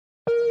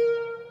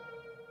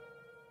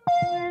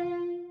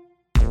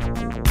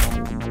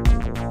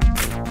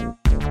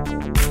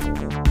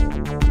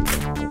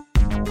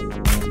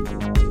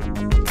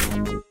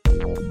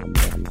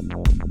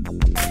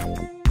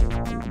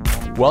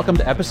Welcome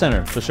to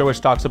Epicenter, the show which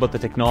talks about the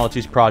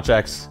technologies,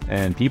 projects,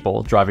 and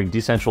people driving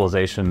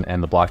decentralization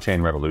and the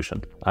blockchain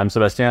revolution. I'm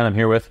Sebastian. I'm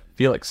here with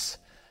Felix.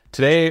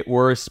 Today,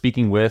 we're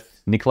speaking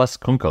with Niklas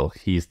Kunkel.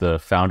 He's the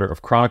founder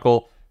of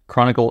Chronicle.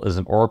 Chronicle is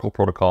an Oracle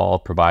protocol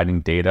providing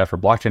data for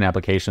blockchain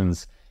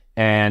applications,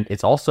 and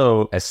it's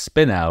also a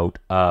spin-out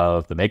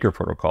of the Maker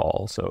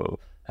protocol. So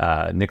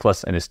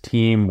Niklas and his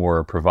team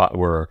were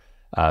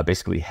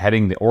basically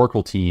heading the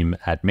Oracle team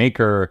at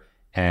Maker,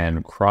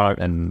 and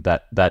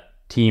that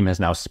team has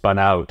now spun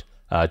out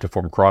to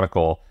form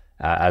Chronicle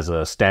as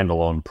a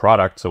standalone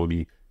product. So we'll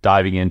be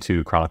diving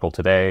into Chronicle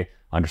today,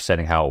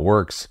 understanding how it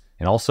works,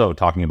 and also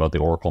talking about the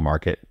Oracle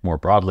market more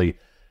broadly.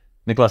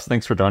 Niklas,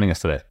 thanks for joining us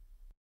today.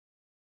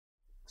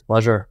 It's a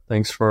pleasure.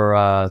 Thanks for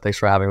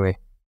having me.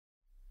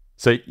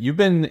 So you've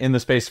been in the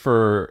space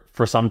for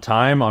some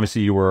time.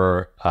 Obviously, you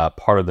were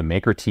part of the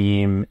Maker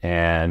team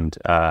and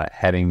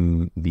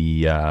heading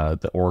the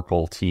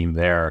Oracle team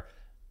there.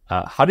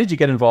 How did you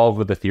get involved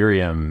with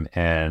Ethereum,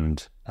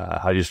 and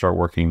how did you start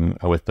working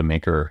with the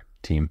Maker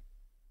team?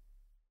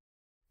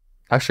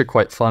 Actually,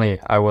 quite funny.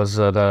 I was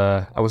at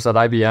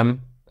IBM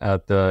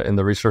in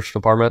the research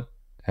department,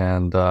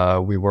 and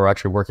we were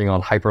actually working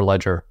on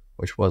Hyperledger,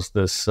 which was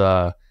this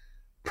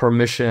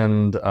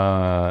permissioned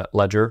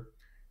ledger.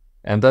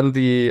 And then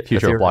the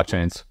future of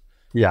blockchains.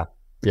 Yeah,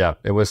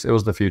 it was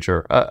the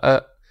future.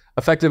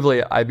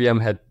 Effectively,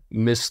 IBM had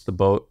missed the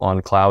boat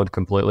on cloud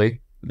completely.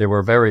 They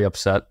were very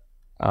upset.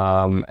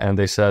 And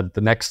they said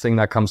the next thing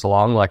that comes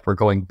along, like, we're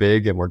going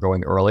big and we're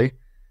going early.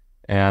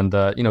 And,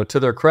 to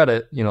their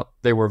credit,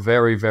 they were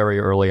very, very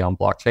early on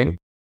blockchain.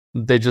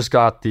 They just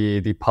got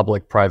the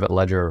public-private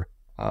ledger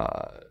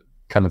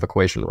kind of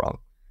equation wrong.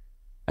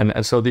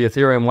 And so the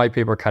Ethereum white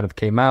paper kind of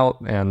came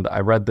out, and I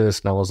read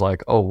this and I was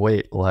like, oh,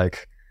 wait,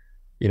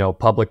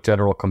 public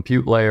general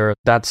compute layer,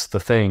 that's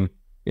the thing.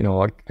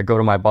 I go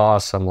to my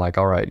boss, I'm like,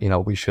 all right,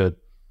 we should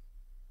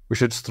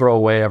just throw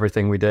away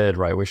everything we did,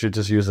 right? We should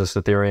just use this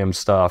Ethereum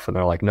stuff. And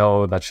they're like,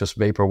 no, that's just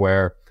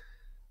vaporware.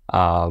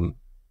 I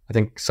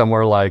think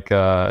somewhere like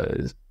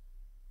a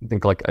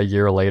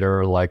year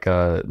later,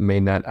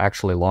 mainnet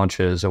actually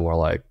launches, and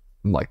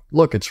I'm like,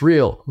 look, it's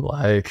real.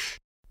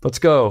 Let's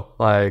go.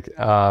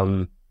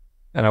 And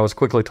I was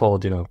quickly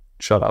told,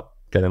 shut up,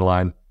 get in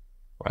line,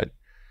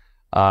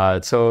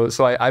 right? So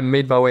I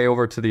made my way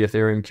over to the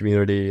Ethereum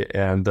community,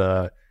 and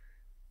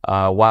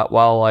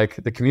while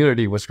the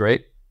community was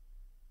great,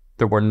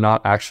 there were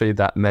not actually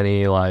that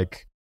many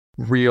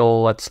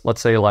real,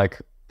 let's say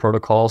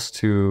protocols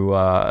to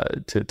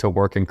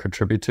work and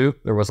contribute to.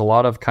 There was a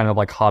lot of kind of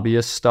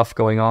hobbyist stuff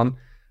going on,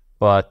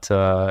 but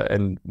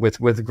and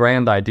with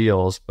grand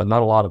ideals, but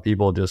not a lot of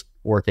people just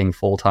working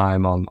full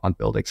time on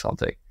building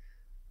something.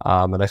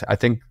 And I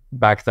think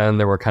back then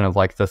there were kind of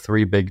the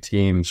three big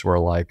teams were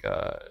I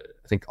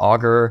think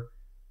Augur,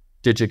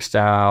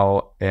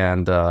 DigixDAO,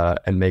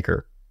 and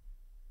Maker.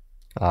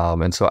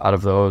 And so out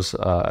of those,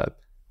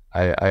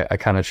 I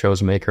kind of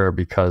chose Maker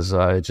because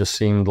it just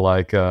seemed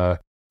like a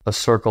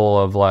circle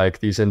of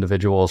these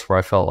individuals where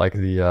I felt like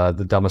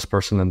the dumbest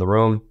person in the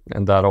room,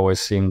 and that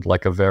always seemed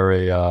like a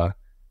very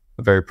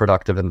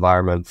productive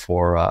environment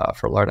for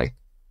learning.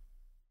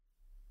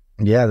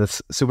 Yeah,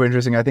 that's super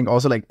interesting. I think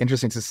also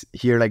interesting to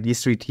hear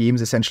these three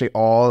teams, essentially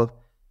all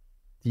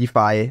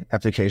DeFi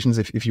applications,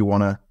 if you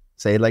want to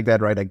say it like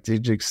that, right?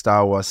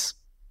 DigixDAO was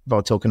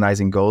about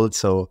tokenizing gold,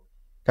 so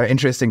kind of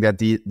interesting that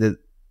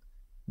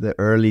the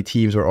early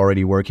teams were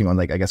already working on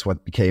I guess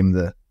what became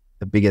the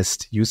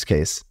biggest use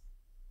case.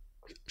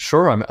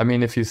 Sure. I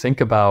mean, if you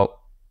think about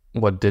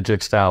what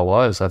DigixDAO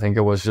was, I think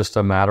it was just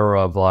a matter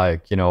of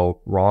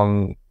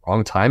wrong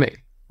timing,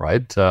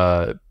 right?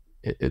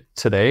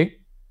 Today,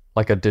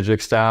 a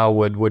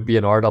DigixDAO would be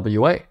an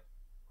RWA,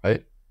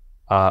 right?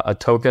 A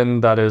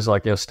token that is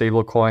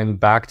stable coin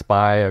backed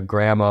by a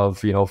gram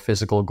of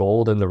physical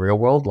gold in the real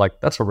world,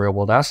 that's a real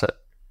world asset.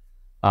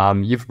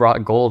 You've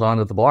brought gold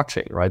onto the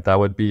blockchain, right? That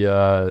would be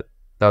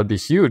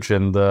huge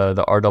in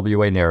the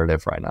RWA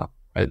narrative right now,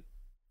 right?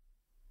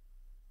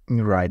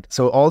 Right.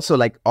 So also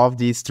of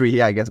these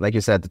three, I guess like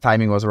you said, the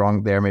timing was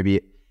wrong there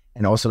maybe,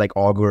 and also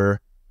Augur,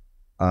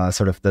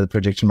 sort of the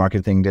prediction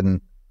market thing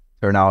didn't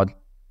turn out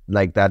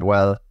that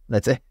well,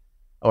 let's say,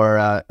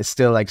 or it's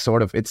still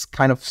sort of, it's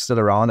kind of still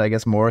around, I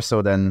guess, more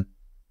so than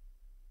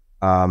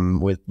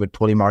with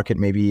Polymarket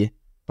maybe.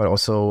 But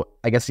also,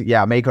 I guess,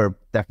 yeah, Maker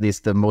definitely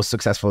is the most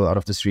successful out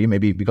of the three,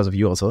 maybe because of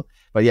you also.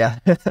 But yeah,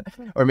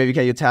 or maybe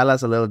can you tell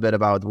us a little bit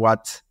about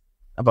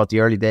the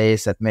early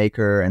days at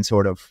Maker and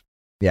sort of,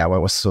 yeah,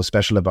 what was so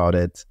special about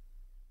it?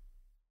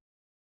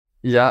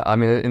 Yeah, I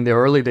mean, in the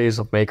early days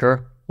of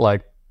Maker,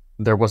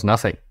 there was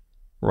nothing,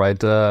 right?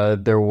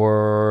 There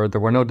were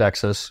no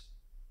DEXs.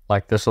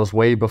 This was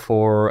way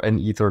before an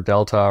Ether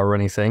Delta or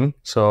anything.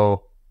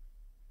 So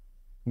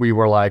we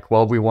were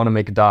well, we want to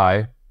make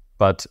DAI.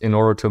 But in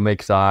order to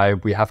make DAI,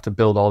 we have to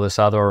build all this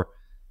other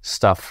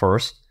stuff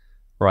first,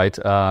 right?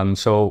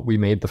 So we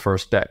made the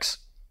first DEX.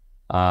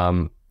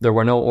 There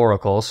were no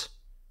oracles.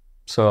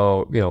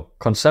 So,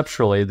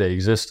 conceptually they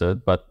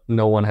existed, but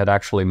no one had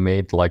actually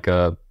made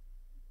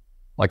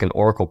like an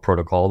Oracle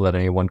protocol that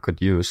anyone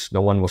could use.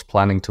 No one was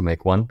planning to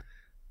make one.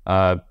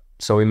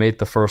 So we made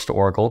the first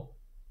Oracle.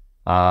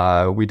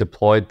 We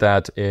deployed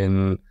that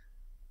in,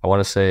 I want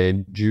to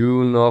say,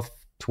 June of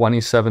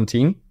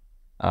 2017,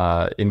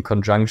 in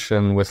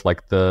conjunction with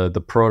like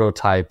the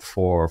prototype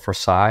for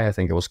Psi. I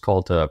think it was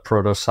called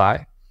Proto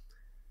Psi.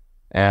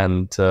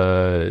 And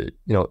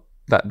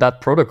that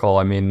protocol,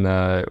 I mean,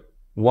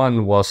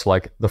 one was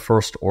like the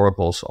first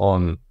oracles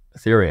on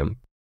Ethereum,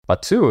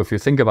 but two, if you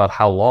think about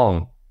how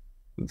long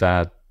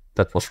that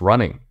was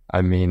running,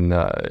 I mean,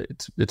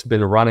 it's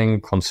been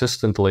running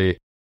consistently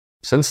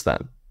since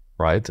then,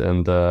 right?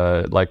 And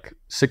like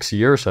 6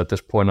 years at this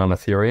point on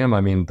Ethereum.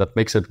 I mean, that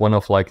makes it one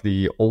of like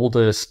the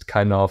oldest,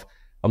 kind of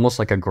almost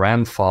like a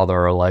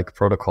grandfather like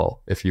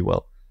protocol, if you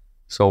will.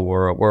 So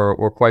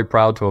we're quite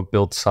proud to have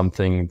built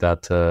something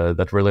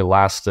that really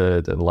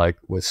lasted and like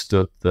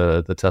withstood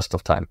the test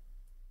of time.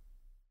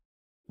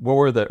 What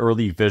were the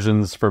early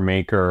visions for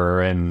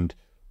Maker, and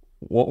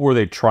what were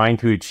they trying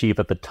to achieve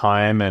at the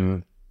time?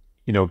 And,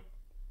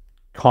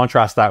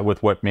 contrast that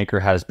with what Maker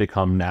has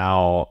become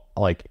now.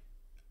 Like,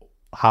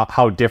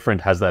 how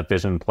different has that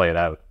vision played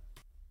out?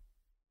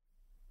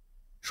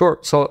 Sure.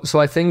 So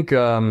I think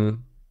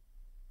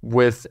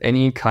with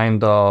any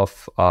kind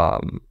of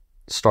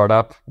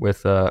startup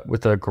with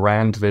a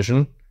grand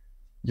vision,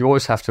 you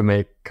always have to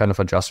make kind of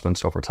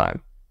adjustments over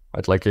time,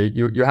 right? Like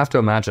you have to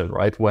imagine,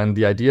 right, when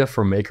the idea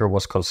for Maker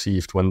was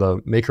conceived, when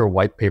the Maker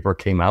white paper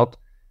came out,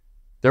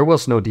 there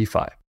was no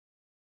DeFi.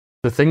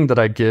 The thing that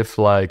I give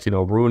like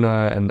Rune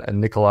and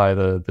Nikolai,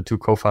 the two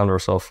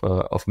co-founders of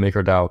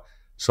MakerDAO,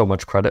 so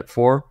much credit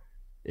for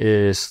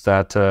is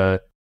that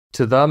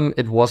to them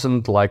it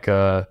wasn't like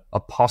a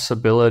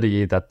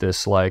possibility that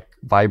this like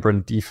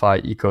vibrant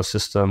DeFi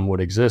ecosystem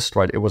would exist,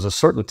 right? It was a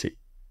certainty,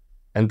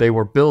 and they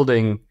were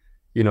building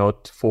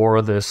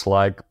for this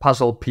like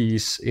puzzle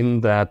piece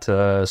in that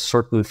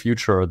certain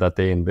future that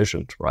they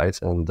envisioned,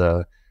 right? And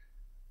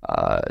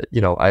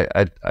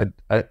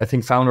I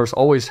think founders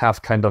always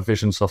have kind of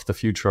visions of the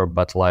future,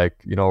 but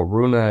like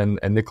Rune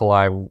and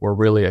Nikolai were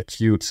really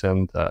acute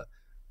and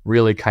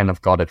really kind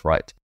of got it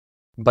right.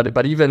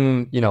 But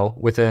even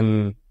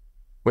within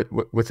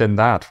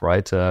that,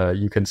 right,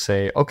 you can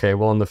say, okay,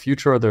 well, in the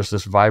future there's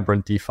this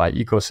vibrant DeFi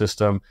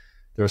ecosystem.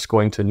 There's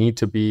going to need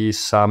to be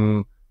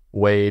some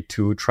way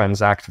to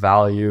transact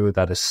value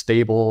that is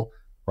stable,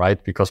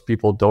 right? Because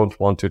people don't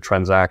want to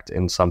transact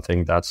in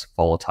something that's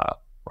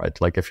volatile, right?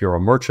 Like if you're a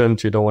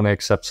merchant, you don't want to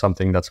accept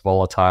something that's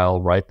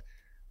volatile, right?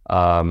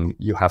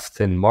 You have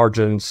thin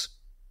margins.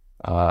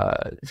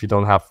 If you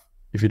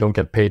don't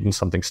get paid in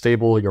something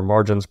stable, your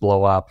margins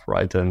blow up,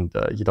 right? And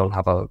you don't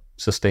have a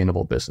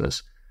sustainable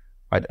business,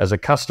 right? As a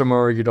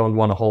customer, you don't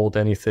want to hold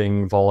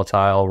anything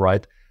volatile,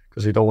 right?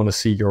 Because you don't want to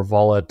see your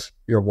wallet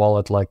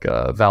like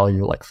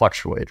value like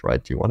fluctuate,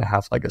 right? You want to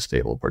have like a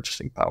stable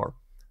purchasing power.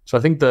 So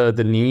I think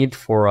the need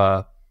for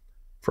a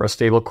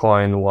stable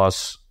coin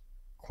was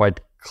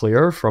quite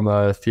clear from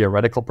a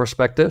theoretical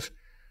perspective.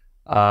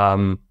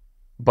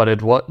 But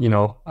it was,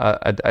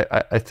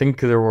 I think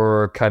there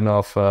were kind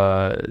of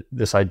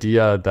this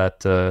idea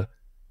that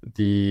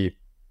the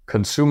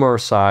consumer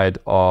side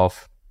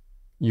of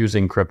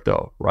using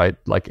crypto, right,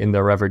 like in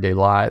their everyday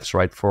lives,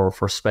 right, for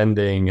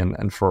spending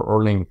and for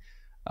earning,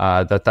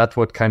 that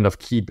would kind of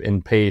keep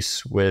in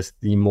pace with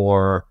the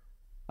more,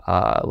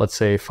 let's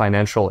say,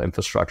 financial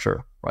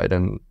infrastructure, right?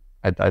 And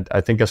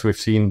I think as we've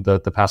seen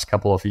the past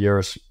couple of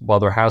years, while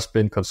there has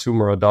been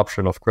consumer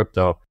adoption of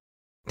crypto,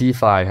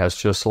 DeFi has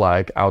just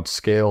like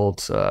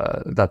outscaled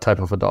that type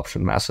of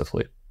adoption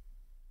massively.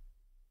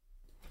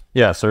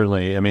 Yeah,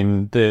 certainly. I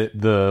mean,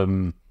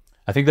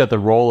 I think that the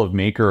role of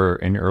Maker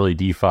in early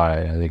DeFi,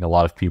 I think a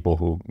lot of people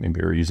who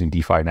maybe are using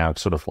DeFi now,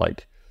 it's sort of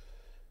like,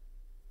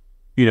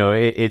 I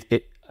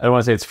don't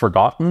want to say it's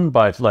forgotten,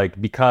 but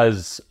like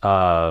because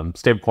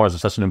stablecoins are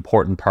such an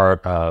important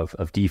part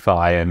of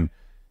DeFi,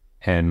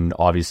 and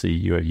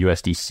obviously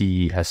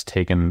USDC has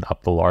taken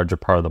up the larger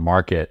part of the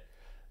market.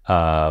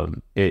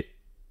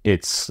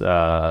 It's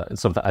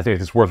something I think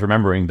it's worth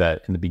remembering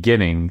that in the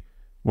beginning,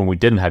 when we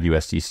didn't have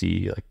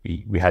USDC, like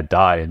we had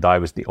DAI, and DAI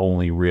was the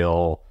only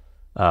real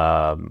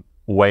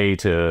way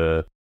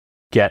to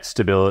get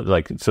stability,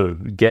 like sort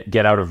of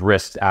get out of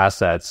risk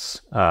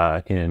assets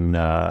in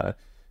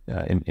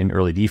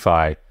early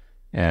DeFi,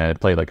 and it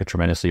played like a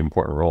tremendously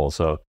important role.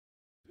 So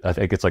I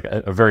think it's like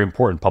a very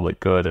important public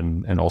good,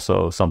 and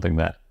also something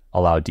that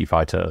allowed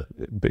DeFi to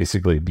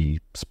basically be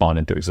spawned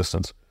into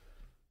existence.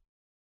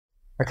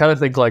 I kind of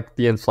think like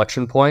the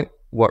inflection point,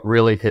 what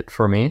really hit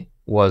for me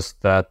was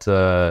that,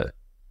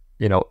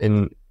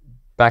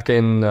 back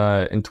in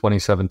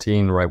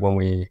 2017, right, when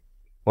we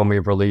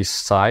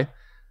released Psi,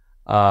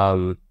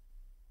 the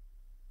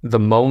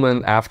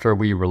moment after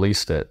we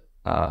released it,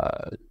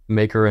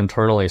 Maker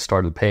internally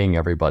started paying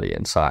everybody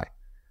in Psi.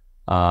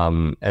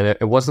 And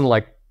it wasn't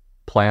like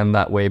planned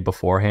that way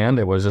beforehand.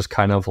 It was just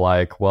kind of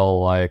like,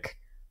 well, like,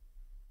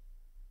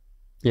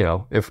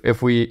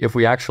 if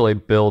we actually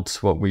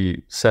built what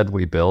we said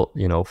we built,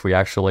 if we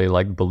actually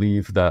like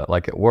believe that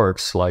like it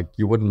works, like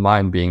you wouldn't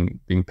mind being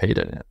paid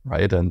in it,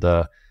 right? And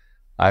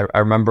I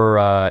remember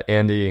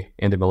Andy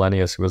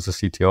Millennius, who was the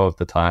CTO at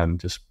the time,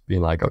 just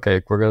being like,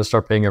 okay, we're gonna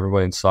start paying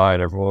everybody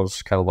inside. Everyone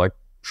was kind of like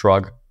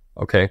shrug,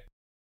 okay.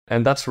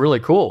 And that's really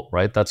cool,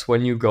 right? That's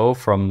when you go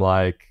from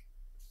like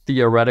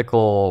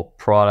theoretical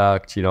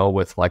product,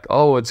 with like,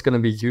 oh, it's gonna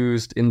be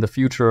used in the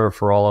future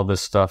for all of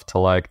this stuff, to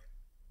like,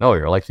 no,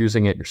 you're like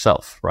using it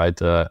yourself, right?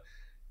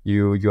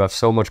 You have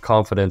so much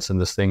confidence in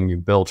this thing you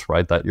built,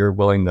 right, that you're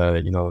willing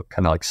to,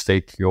 kind of like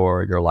stake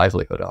your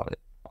livelihood on it.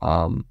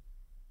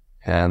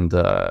 And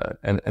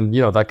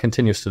that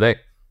continues today.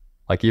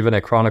 Like even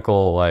at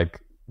Chronicle,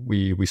 like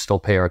we still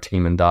pay our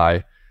team in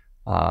DAI.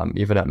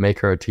 Even at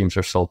Maker, teams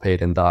are still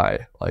paid in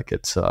DAI. Like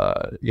it's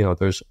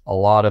there's a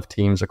lot of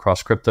teams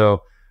across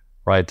crypto,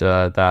 right,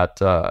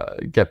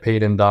 that get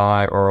paid in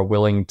DAI or are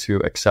willing to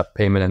accept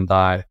payment in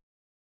DAI.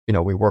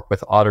 We work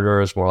with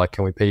auditors. We're like,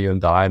 can we pay you in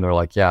DAI? And they're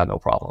like, yeah, no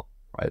problem,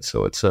 right?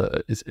 So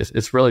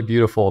it's really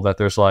beautiful that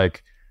there's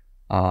like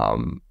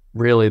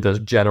really this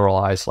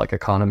generalized like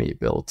economy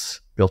built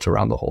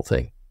around the whole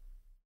thing.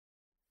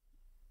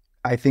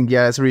 I think,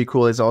 yeah, it's really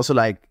cool. It's also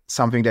like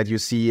something that you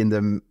see in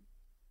the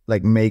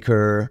like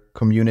maker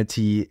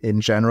community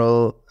in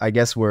general, I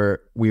guess,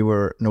 where we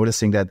were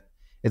noticing that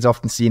it's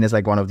often seen as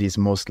like one of these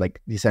most like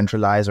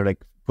decentralized or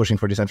like pushing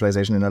for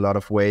decentralization in a lot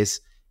of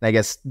ways. And I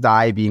guess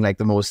DAI being like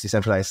the most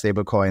decentralized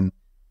stablecoin,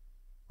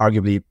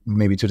 arguably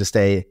maybe to this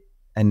day,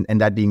 and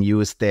that being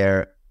used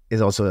there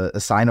is also a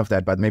sign of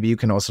that. But maybe you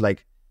can also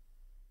like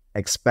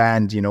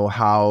expand,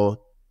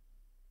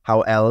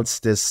 how else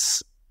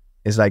this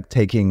is like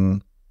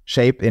taking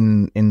shape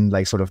in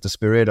like sort of the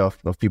spirit of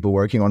people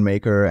working on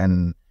Maker,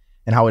 and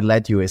how it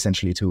led you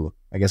essentially to,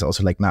 I guess,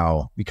 also like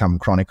now become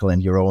Chronicle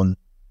and your own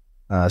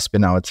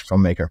spin out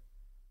from Maker.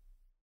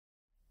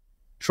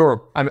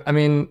 Sure. I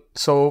mean,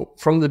 so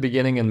from the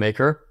beginning in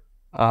Maker,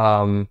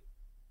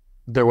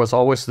 there was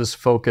always this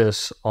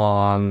focus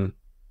on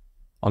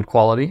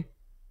quality,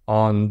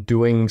 on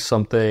doing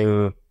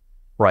something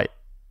right,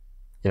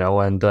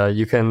 and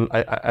you can.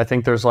 I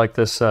think there's like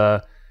this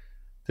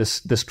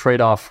this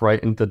trade-off, right,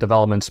 in the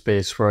development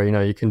space where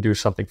you can do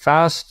something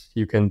fast,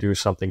 you can do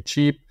something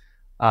cheap,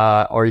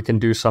 or you can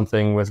do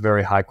something with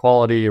very high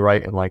quality,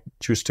 right, and like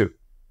choose to.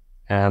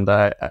 And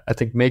I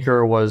think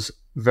Maker was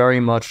very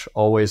much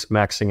always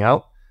maxing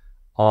out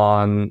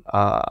on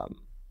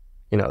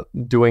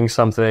doing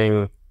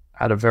something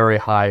at a very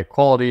high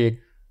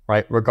quality,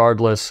 right,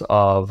 regardless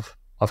of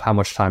how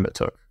much time it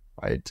took,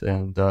 right.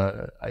 And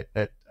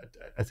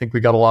I think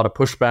we got a lot of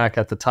pushback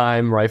at the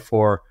time, right,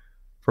 for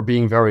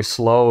being very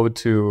slow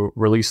to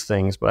release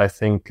things. But I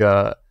think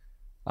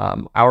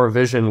our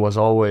vision was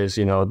always,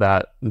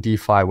 that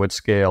DeFi would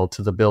scale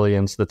to the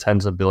billions, the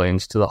tens of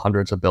billions, to the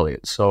hundreds of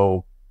billions.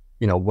 So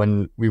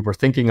when we were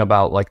thinking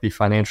about like the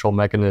financial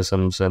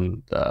mechanisms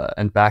and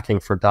backing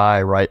for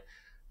DAI, right,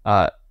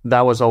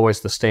 that was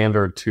always the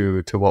standard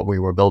to what we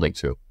were building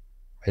to,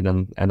 right?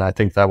 And I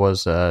think that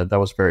was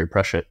very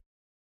prescient.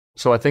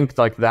 So I think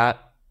like that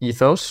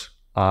ethos,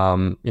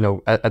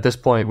 at this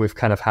point we've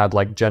kind of had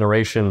like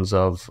generations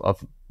of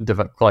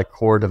like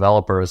core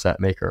developers at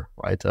Maker,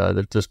 right?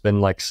 There's just been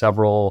like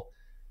several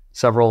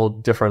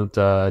different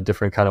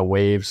kind of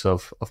waves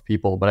of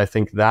people, but I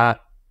think that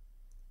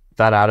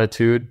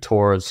attitude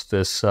towards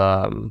this,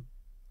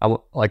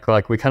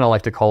 like we kind of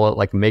like to call it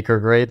like Maker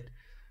grade.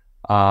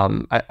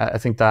 I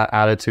think that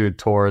attitude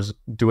towards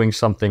doing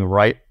something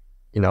right,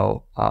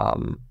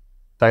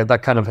 that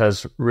kind of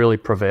has really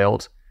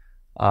prevailed,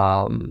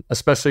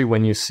 especially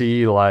when you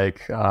see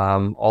like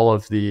all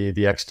of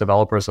the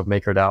ex-developers of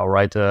MakerDAO,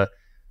 right,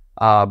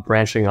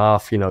 branching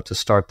off, to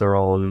start their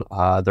own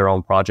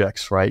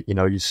projects, right?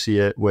 You see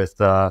it with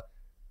the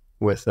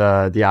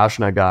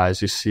Ajna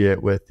guys, you see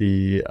it with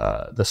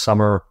the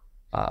Summer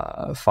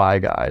Fi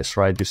guys,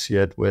 right? You see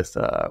it with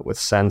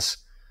Sense.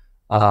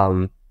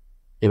 I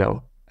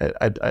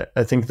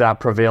think that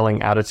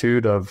prevailing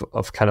attitude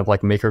of kind of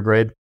like Maker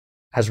grade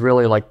has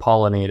really like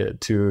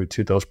pollinated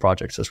to those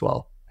projects as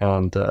well.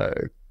 And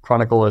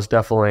Chronicle is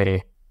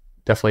definitely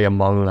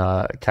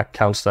among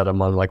counts that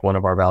among like one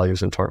of our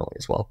values internally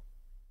as well.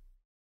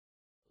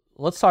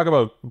 Let's talk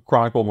about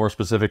Chronicle more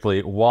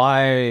specifically.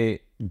 Why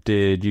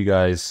did you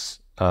guys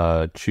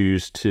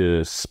choose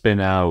to spin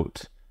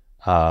out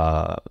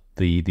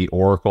the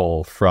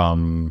Oracle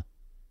from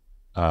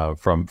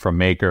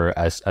Maker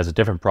as a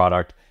different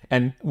product?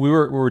 And we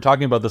were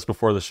talking about this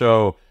before the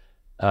show,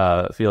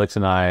 Felix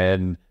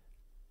and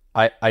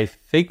I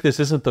think this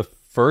isn't the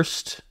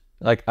first.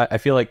 Like I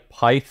feel like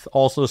Pyth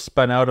also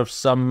spun out of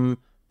some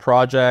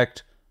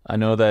project. I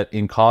know that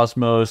in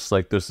Cosmos,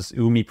 like there's this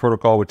UMI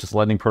protocol, which is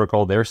lending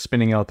protocol. They're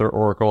spinning out their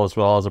Oracle as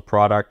well as a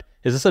product.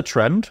 Is this a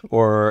trend,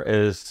 or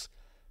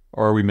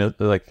are we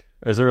like,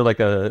 is there like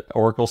a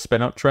Oracle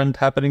spin out trend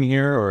happening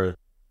here, or?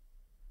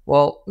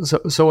 Well,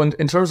 so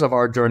in terms of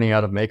our journey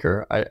out of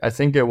Maker, I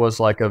think it was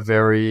like a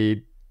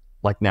very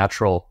like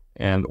natural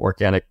and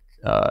organic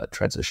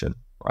transition,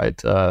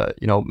 right?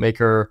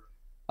 Maker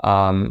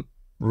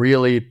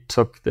really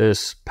took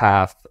this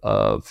path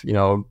of,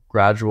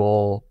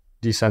 gradual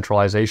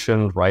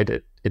decentralization, right?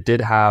 It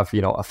did have,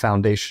 a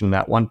foundation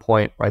at one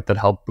point, right, that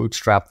helped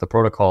bootstrap the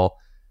protocol.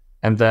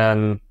 And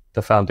then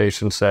the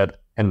foundation said,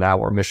 and now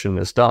our mission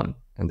is done.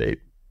 And they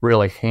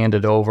really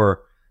handed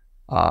over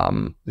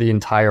the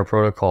entire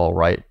protocol,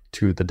 right,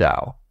 to the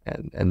DAO.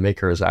 And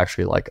Maker is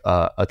actually like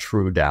a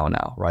true DAO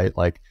now, right?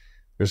 Like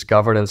there's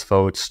governance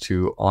votes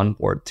to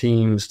onboard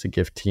teams, to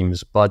give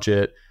teams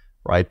budget,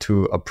 right,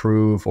 to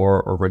approve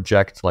or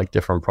reject like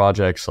different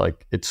projects.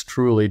 Like it's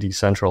truly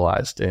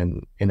decentralized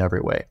in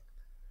every way.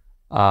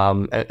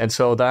 And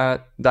so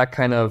that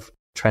kind of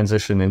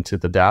transition into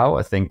the DAO,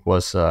 I think,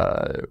 was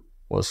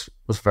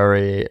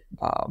very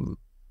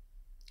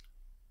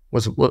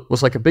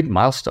was like a big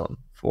milestone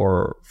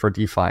for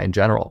DeFi in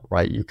general,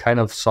 right? You kind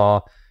of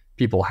saw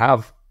people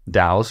have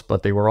DAOs,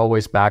 but they were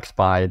always backed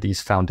by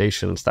these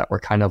foundations that were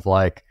kind of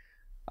like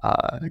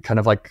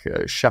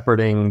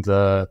shepherding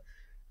the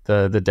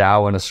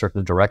DAO in a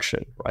certain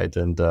direction, right?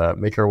 And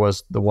Maker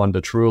was the one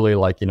to truly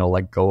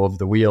let go of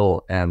the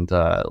wheel and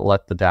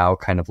let the DAO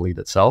kind of lead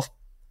itself.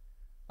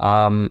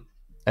 And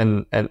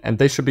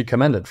they should be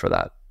commended for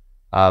that.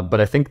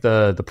 But I think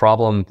the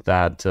problem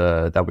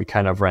that we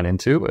kind of ran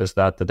into is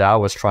that the DAO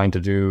was trying to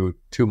do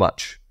too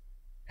much,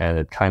 and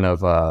it kind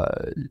of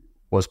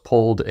was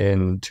pulled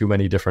in too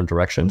many different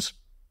directions.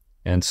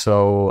 And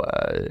so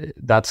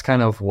that's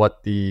kind of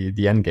what the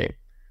end game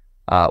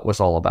was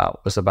all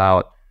about. Was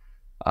about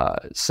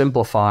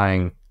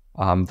simplifying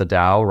the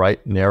DAO,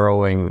 right?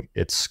 Narrowing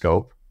its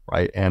scope,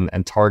 right?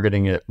 And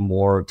targeting it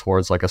more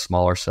towards like a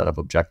smaller set of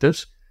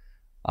objectives.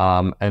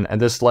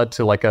 And this led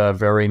to like a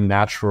very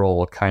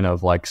natural kind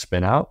of like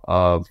spin out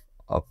of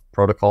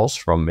protocols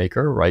from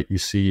Maker, right? You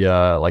see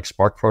like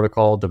Spark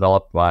protocol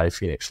developed by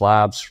Phoenix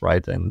Labs,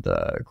 right? And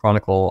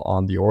Chronicle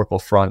on the Oracle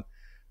front.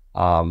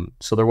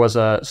 So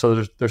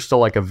there's still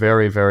like a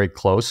very, very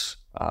close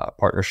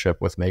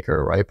partnership with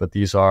Maker, right? But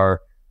these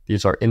are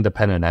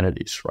independent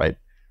entities, right?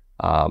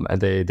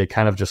 And they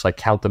kind of just like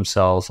count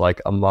themselves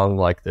like among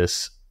like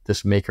this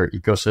Maker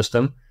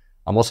ecosystem,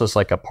 almost as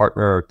like a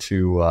partner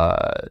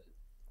to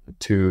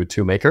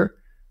Maker,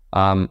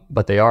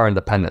 but they are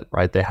independent,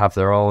 right? They have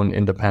their own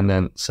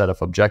independent set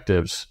of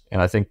objectives.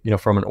 And I think,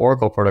 from an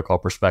Oracle protocol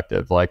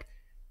perspective, like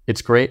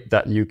it's great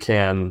that you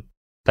can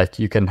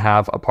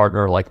have a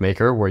partner like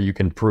Maker where you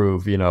can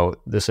prove,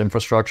 this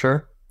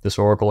infrastructure, this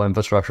Oracle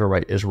infrastructure,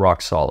 right, is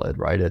rock solid,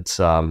 right?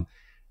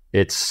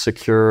 It's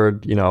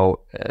secured,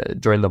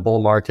 during the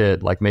bull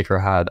market, like Maker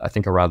had, I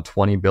think, around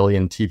 20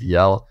 billion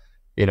TVL,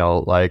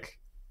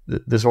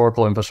 this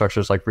Oracle infrastructure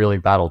is like really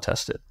battle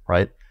tested,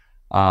 right?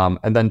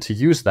 And then to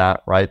use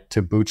that, right,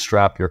 to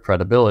bootstrap your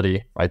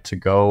credibility, right, to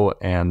go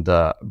and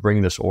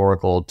bring this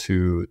Oracle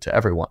to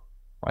everyone,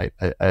 right?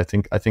 I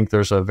think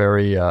there's a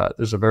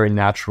very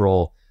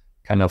natural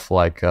kind of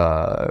like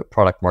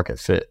product market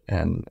fit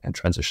and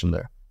transition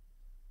there.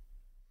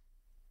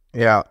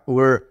 Yeah,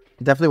 we're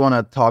definitely want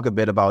to talk a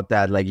bit about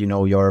that, like,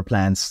 your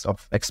plans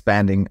of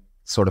expanding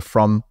sort of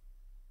from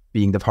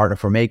being the partner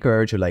for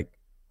Maker to like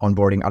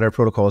onboarding other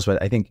protocols.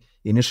 But I think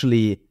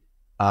initially,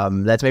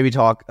 let's maybe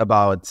talk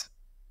about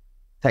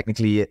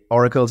technically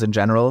oracles in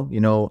general.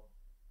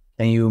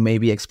 Can you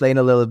maybe explain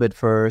a little bit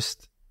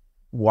first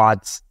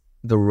what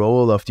the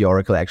role of the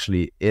oracle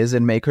actually is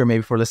in Maker,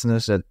 maybe for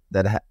listeners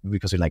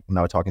because we're like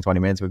now talking 20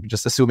 minutes, we're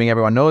just assuming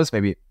everyone knows,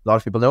 maybe a lot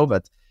of people know,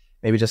 but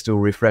maybe just to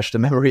refresh the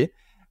memory,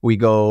 we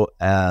go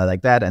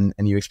like that, and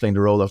you explain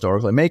the role of the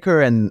oracle in Maker,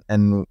 and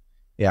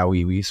yeah,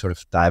 we sort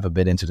of dive a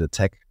bit into the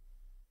tech.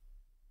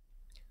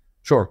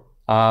 Sure.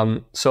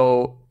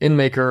 So in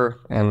Maker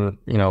and,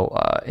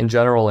 in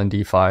general in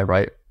DeFi,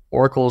 right,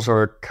 oracles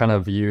are kind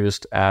of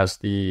used as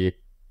the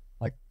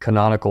like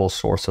canonical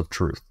source of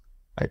truth,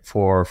 right,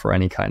 for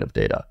any kind of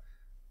data,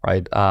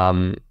 right?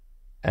 And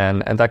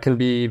that can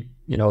be,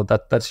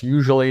 that's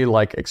usually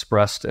like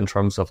expressed in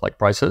terms of like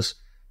prices.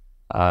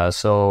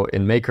 So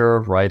in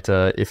Maker, right,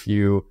 if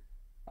you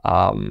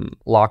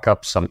lock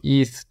up some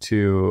ETH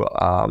to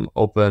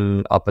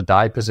open up a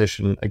DAI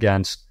position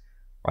against,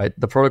 right,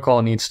 the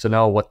protocol needs to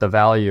know what the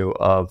value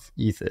of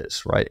ETH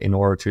is, right, in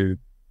order to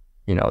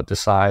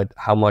decide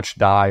how much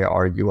DAI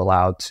are you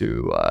allowed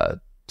to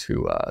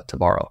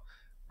borrow,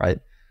 right?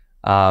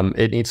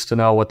 It needs to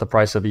know what the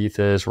price of ETH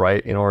is,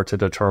 right, in order to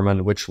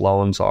determine which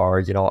loans are,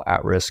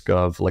 at risk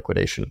of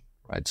liquidation,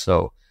 right?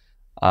 So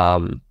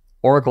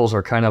oracles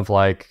are kind of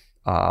like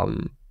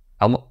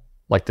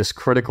this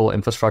critical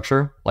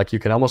infrastructure. Like you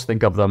can almost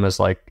think of them as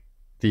like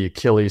the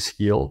Achilles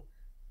heel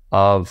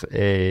of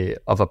a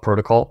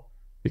protocol,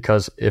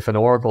 because if an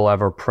oracle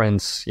ever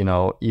prints,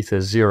 ETH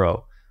is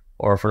 0,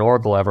 or if an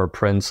oracle ever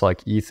prints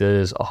like ETH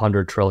is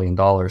 $100 trillion,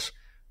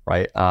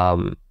 right?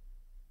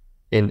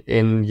 In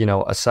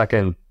a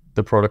second,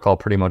 the protocol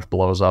pretty much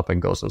blows up and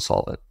goes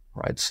insolvent,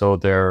 right? So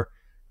they're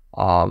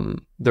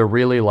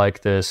really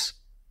like this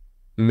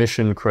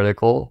mission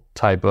critical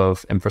type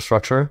of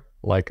infrastructure.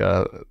 Like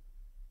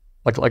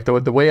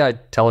the way I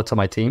tell it to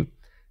my team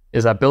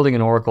is that building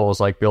an oracle is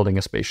like building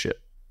a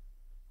spaceship,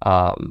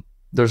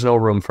 there's no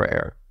room for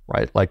error,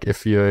 right? Like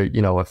if you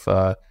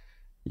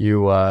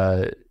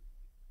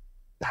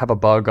have a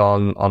bug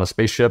on a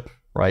spaceship,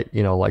 right?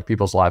 Like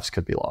people's lives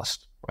could be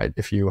lost, right?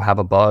 If you have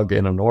a bug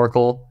in an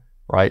Oracle,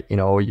 right?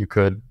 You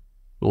could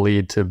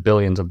lead to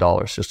billions of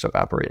dollars just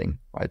evaporating,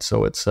 right?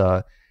 So it's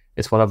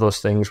one of those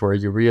things where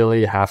you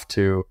really have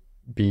to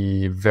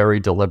be very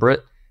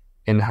deliberate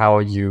in how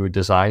you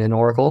design an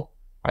Oracle,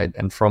 right?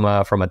 And from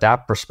a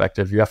dApp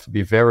perspective, you have to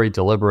be very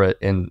deliberate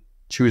in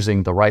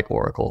choosing the right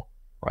Oracle,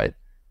 right?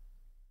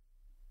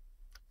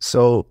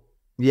 So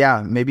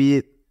yeah,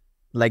 maybe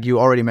like you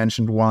already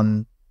mentioned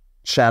one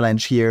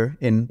challenge here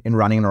in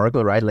running an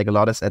Oracle, right? Like a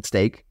lot is at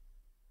stake.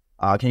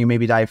 Can you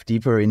maybe dive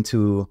deeper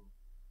into,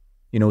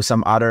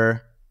 some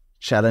other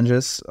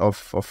challenges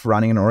of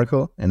running an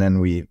Oracle, and then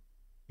we,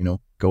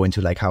 go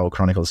into like how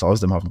Chronicle solves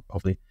them,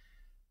 hopefully.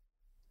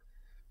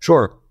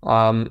 Sure.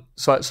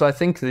 So I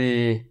think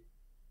the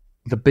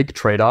big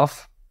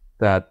trade-off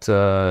that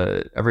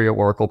every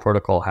Oracle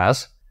protocol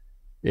has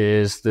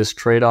is this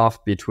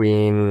trade-off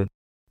between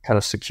kind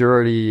of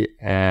security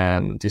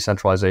and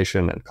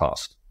decentralization and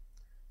cost.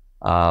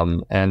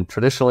 And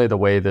traditionally, the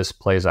way this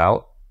plays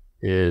out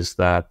is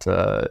that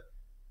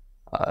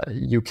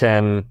you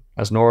can,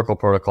 as an Oracle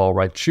protocol,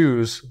 right,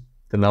 choose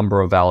the number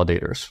of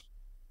validators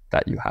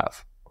that you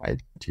have, right?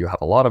 Do you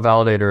have a lot of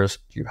validators?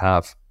 Do you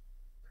have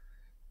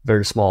a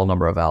very small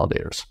number of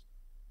validators?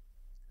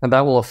 And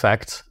that will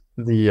affect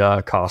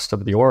the cost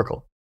of the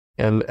Oracle.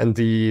 And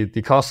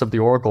the cost of the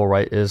Oracle,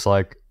 right, is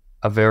like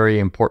a very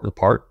important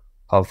part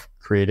of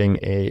creating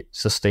a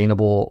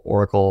sustainable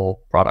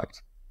Oracle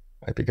product,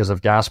 right? Because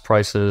if gas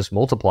prices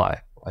multiply,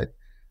 right?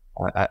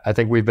 I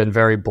think we've been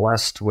very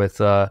blessed with,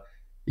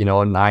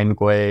 9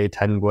 GUI,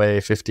 10 GUI,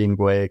 15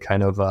 GUI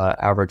kind of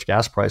average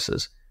gas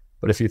prices.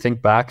 But if you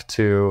think back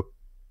to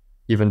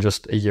even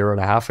just a year and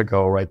a half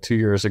ago, right, 2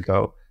 years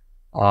ago,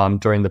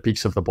 during the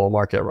peaks of the bull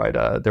market,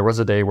 right, there was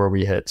a day where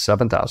we hit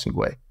 7,000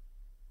 GUI,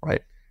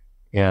 right?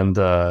 And,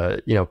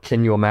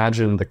 can you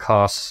imagine the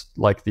costs,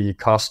 like the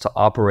cost to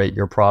operate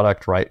your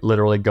product, right,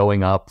 literally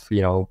going up,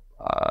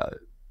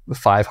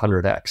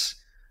 500x,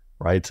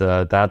 right?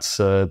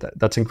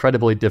 That's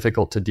incredibly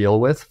difficult to deal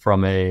with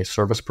from a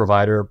service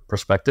provider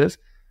perspective,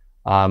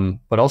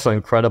 but also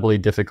incredibly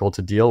difficult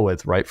to deal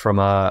with, right, from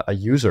a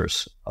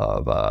users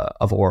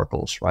of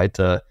Oracles, right?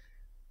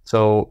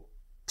 So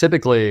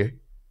typically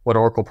what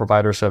Oracle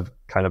providers have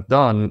kind of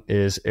done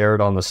is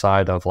erred on the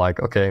side of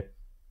like, okay,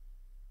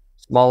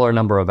 smaller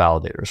number of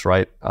validators,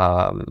 right?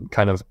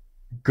 Kind of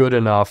good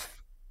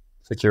enough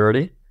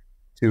security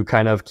to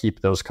kind of keep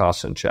those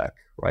costs in check,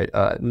 right?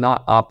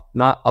 Not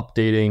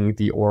updating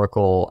the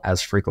Oracle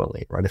as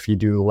frequently, right? If you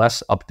do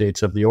less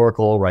updates of the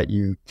Oracle, right,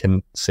 you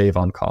can save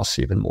on costs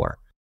even more.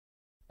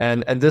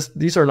 And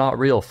these are not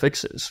real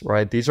fixes,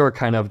 right? These are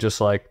kind of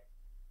just like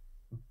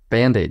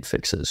Band-Aid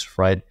fixes,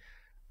 right?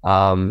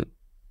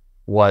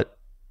 What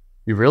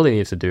you really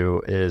need to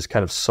do is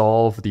kind of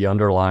solve the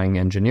underlying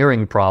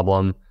engineering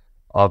problem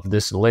of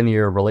this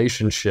linear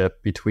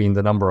relationship between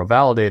the number of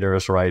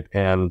validators, right,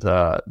 and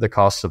the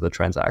cost of the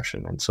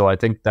transaction. And so I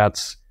think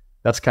that's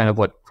kind of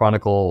what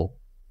Chronicle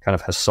kind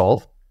of has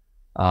solved.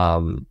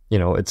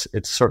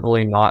 It's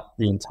certainly not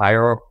the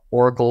entire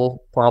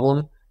Oracle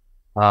problem,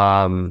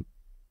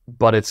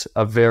 but it's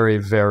a very,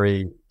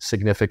 very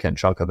significant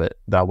chunk of it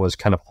that was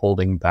kind of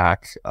holding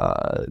back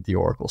the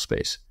Oracle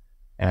space.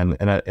 And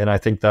I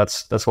think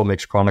that's what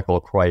makes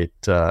Chronicle quite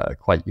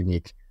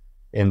unique,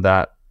 in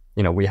that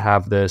we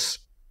have this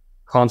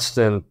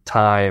constant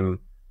time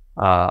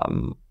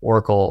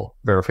Oracle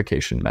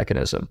verification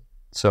mechanism.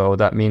 So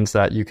that means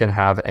that you can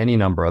have any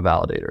number of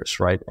validators,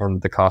 right?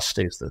 And the cost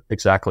stays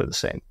exactly the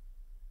same.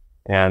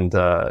 And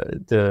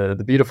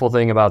the beautiful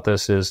thing about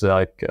this is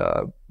like,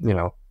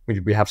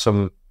 we have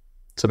some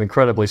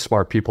incredibly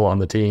smart people on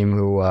the team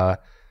who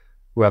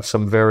have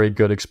some very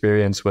good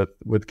experience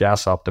with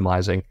gas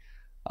optimizing.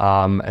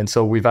 And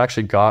so we've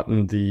actually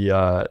gotten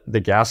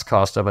the gas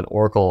cost of an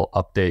Oracle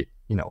update,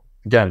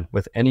 again,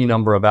 with any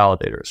number of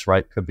validators,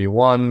 right? Could be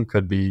 1,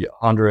 could be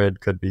 100,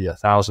 could be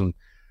 1,000.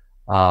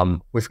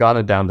 We've gotten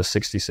it down to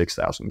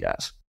 66,000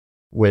 gas,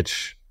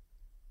 which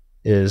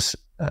is,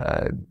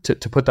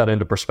 to put that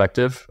into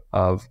perspective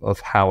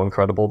of how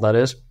incredible that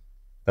is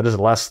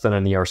less than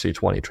an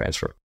ERC20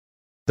 transfer.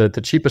 The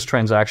cheapest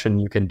transaction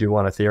you can do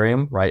on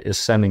Ethereum, right, is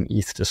sending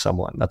ETH to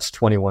someone. That's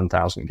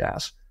 21,000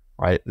 gas,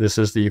 right? This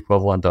is the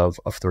equivalent of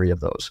 3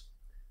 of those.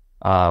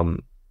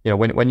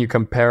 When you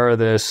compare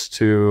this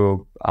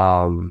to,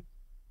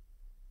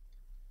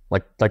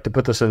 like to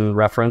put this in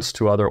reference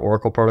to other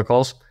Oracle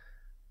protocols,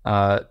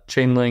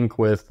 Chainlink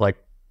with like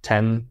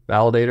 10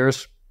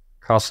 validators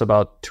costs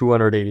about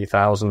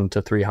 280,000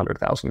 to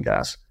 300,000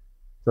 gas.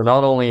 So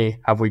not only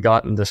have we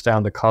gotten this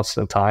down to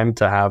constant time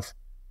to have,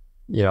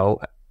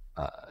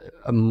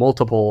 a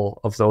multiple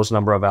of those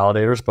number of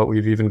validators, but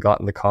we've even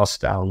gotten the cost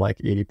down like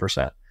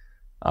 80%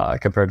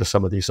 compared to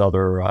some of these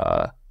other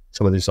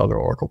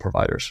Oracle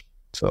providers.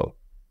 So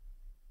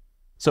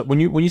when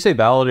you say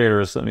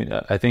validators, I mean,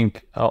 I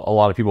think a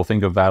lot of people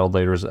think of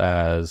validators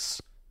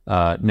as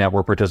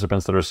network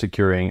participants that are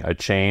securing a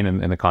chain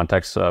in the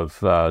context of,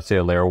 say,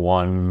 a layer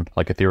one,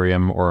 like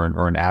Ethereum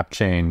or an app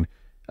chain.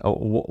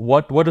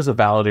 What does a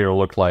validator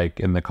look like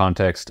in the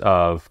context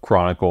of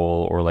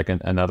Chronicle or like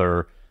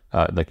another,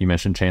 like you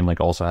mentioned, Chainlink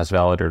also has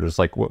validators?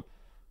 Like,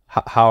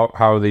 how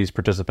are these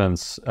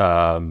participants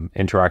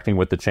interacting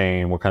with the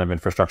chain? What kind of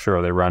infrastructure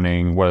are they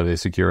running? What are they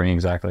securing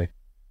exactly?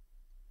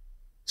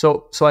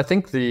 So I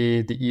think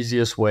the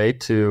easiest way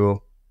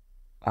to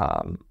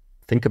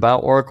think about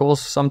oracles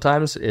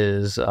sometimes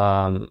is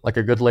like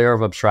a good layer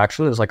of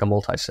abstraction is like a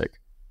multi-sig,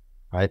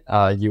 right?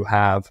 You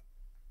have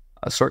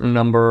a certain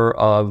number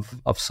of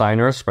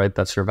signers, right?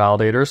 That's your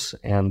validators.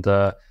 And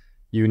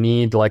you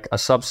need like a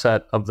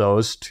subset of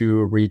those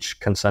to reach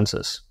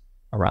consensus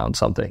around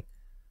something.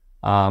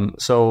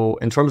 So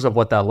in terms of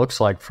what that looks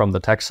like from the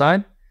tech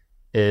side,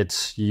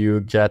 it's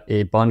you get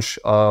a bunch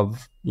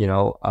of,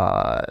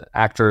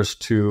 actors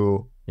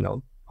to,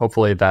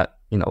 hopefully that,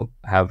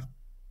 have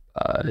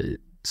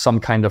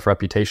some kind of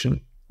reputation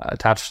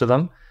attached to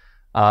them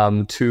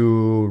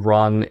to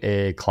run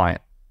a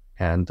client.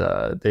 And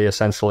they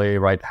essentially,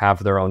 right,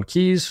 have their own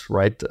keys,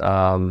 right?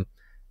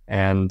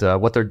 And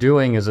what they're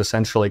doing is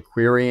essentially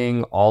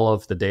querying all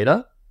of the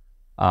data,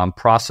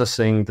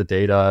 processing the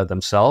data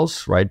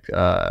themselves, right?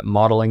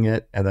 Modeling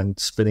it, and then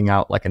spitting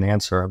out like an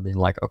answer and being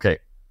like, okay,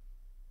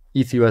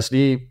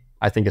 ETHUSD,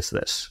 I think it's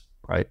this,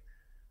 right?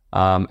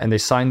 And they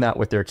sign that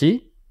with their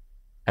key,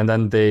 and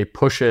then they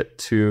push it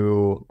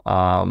to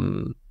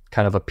kind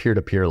of a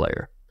peer-to-peer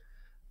layer.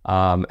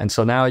 And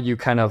so now you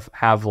kind of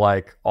have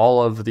like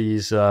all of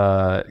these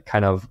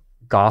kind of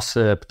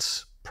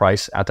gossiped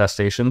price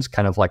attestations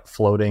kind of like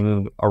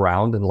floating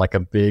around in like a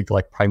big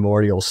like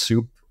primordial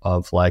soup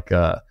of like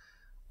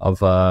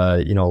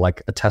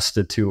like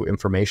attested to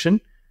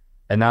information.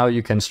 And now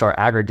you can start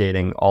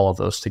aggregating all of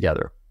those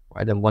together,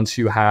 right? And once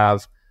you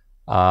have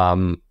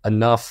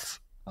enough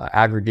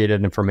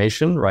aggregated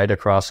information, right,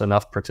 across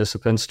enough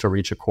participants to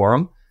reach a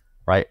quorum,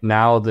 right,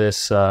 now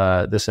this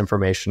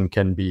information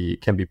can be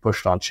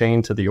pushed on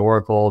chain to the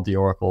Oracle. The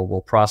Oracle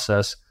will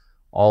process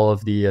all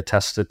of the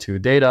attested to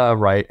data,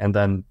 right, and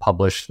then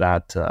publish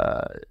that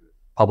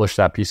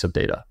piece of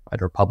data,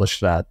 right, or publish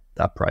that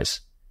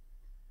price.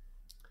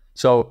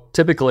 So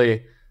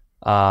typically,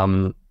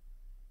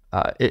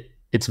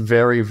 it's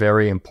very,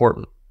 very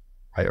important,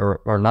 right,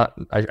 or not.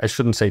 I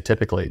shouldn't say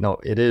typically. No,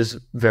 it is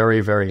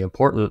very, very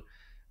important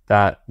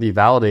that the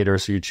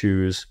validators you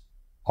choose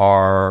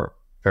are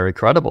very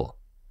credible,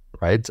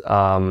 right?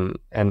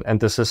 And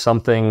this is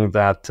something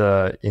that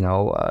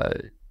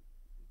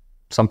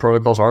some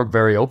protocols aren't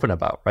very open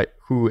about, right?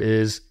 Who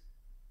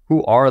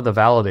are the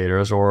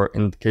validators, or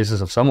in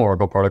cases of some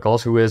Oracle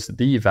protocols, who is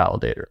the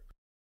validator?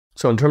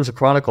 So in terms of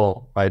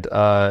Chronicle, right,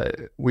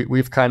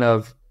 we've kind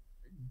of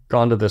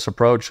gone to this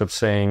approach of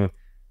saying,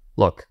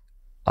 look,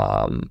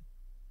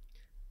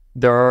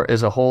 there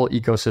is a whole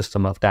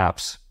ecosystem of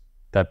dApps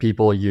that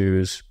people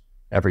use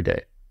every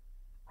day,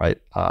 right?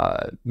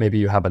 Maybe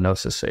you have a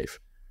Gnosis safe.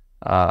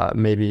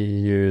 Maybe you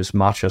use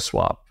Matcha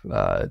Swap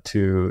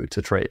to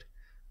trade,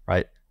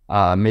 right?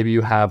 Maybe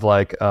you have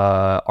like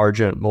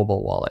Argent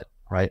mobile wallet,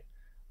 right?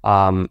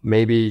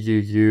 Maybe you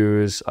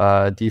use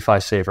DeFi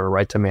Saver,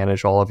 right, to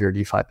manage all of your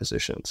DeFi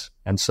positions.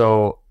 And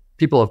so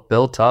people have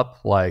built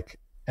up like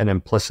an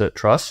implicit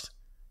trust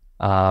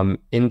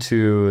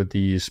into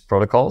these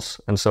protocols.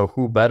 And so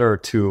who better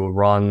to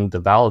run the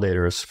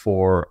validators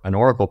for an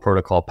Oracle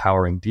protocol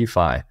powering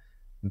DeFi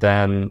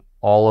than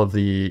all of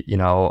the,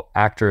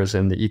 actors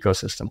in the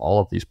ecosystem, all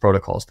of these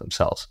protocols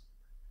themselves.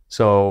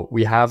 So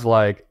we have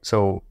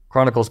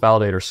Chronicle's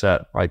validator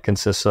set, right,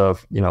 consists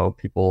of,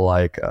 people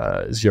like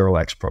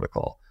 0x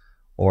protocol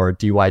or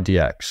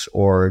DYDX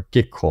or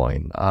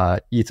Gitcoin,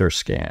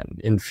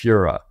 Etherscan,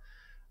 Infura,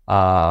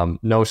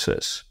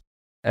 Gnosis,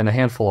 and a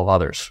handful of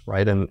others,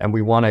 right? And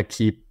we want to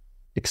keep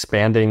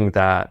expanding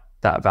that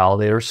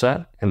validator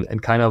set.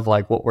 And kind of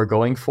like what we're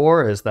going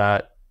for is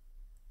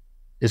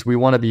we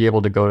want to be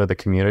able to go to the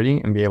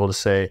community and be able to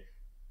say,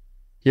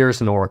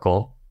 here's an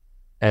Oracle,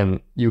 and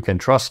you can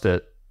trust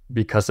it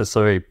because it's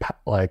very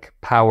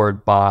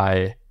powered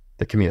by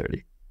the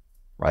community,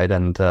 right?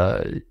 And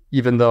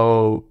even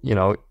though,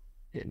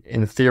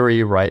 in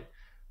theory, right,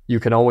 you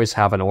can always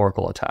have an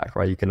Oracle attack,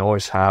 right? You can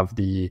always have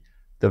the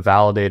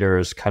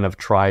validators kind of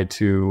try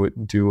to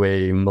do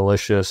a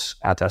malicious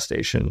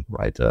attestation,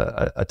 right?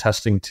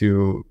 Attesting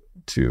to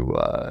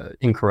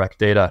incorrect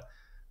data.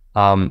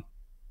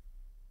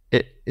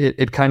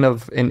 It kind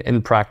of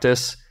in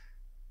practice,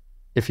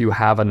 if you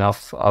have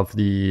enough of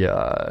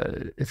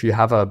if you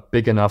have a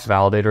big enough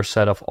validator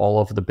set of all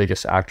of the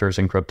biggest actors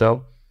in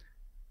crypto,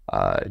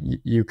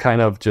 you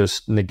kind of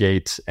just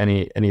negate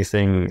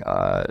anything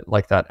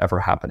like that ever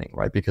happening,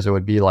 right? Because it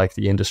would be like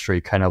the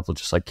industry kind of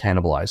just like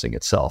cannibalizing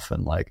itself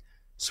and like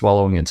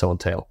swallowing its own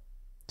tail.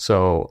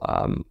 So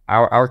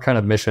our kind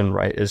of mission,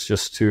 right, is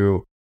just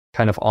to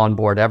kind of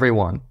onboard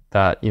everyone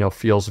that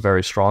feels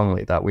very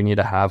strongly that we need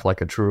to have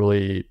like a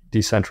truly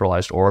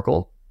decentralized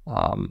Oracle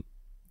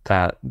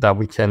that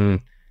we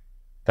can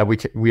that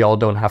we all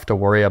don't have to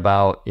worry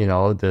about,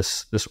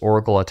 this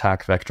Oracle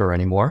attack vector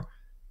anymore,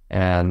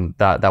 and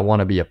that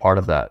want to be a part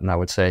of that. And I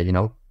would say,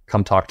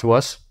 come talk to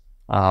us.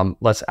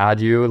 Let's add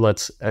you.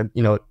 Let's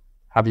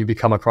have you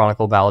become a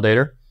Chronicle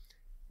validator,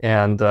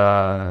 and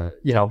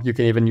you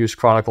can even use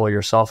Chronicle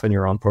yourself in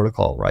your own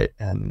protocol, right?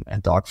 And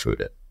dog food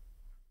it.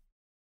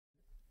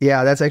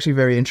 Yeah, that's actually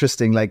very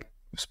interesting. Like,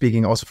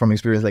 speaking also from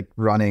experience, like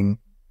running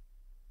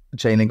a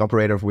Chainlink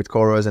operator with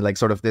Chorus, and like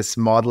sort of this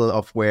model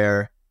of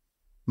where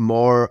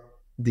more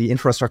the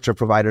infrastructure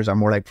providers are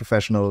more like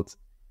professional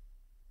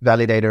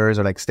validators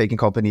or like staking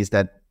companies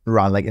that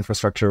run like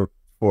infrastructure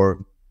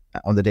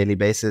on the daily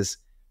basis,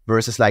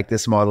 versus like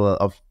this model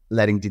of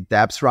letting the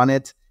dApps run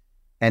it.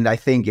 And I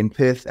think in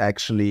Pyth,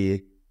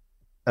 actually,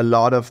 a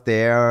lot of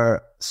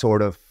their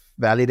sort of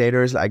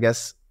validators, I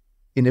guess,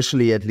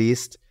 initially at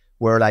least,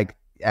 were like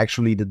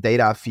actually the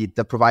data feed,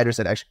 the providers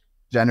that actually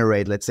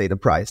generate, let's say, the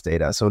price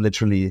data. So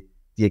literally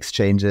the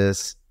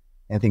exchanges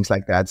and things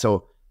like that.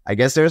 So I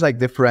guess there's like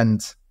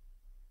different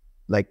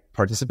like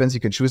participants you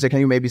can choose. Can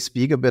you maybe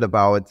speak a bit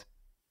about,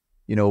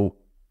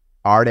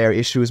 are there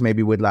issues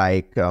maybe with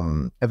like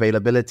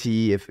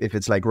availability if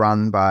it's like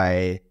run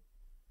by,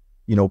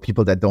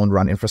 people that don't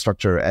run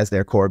infrastructure as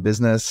their core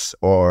business,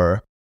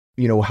 or,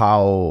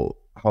 how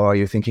are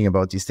you thinking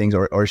about these things,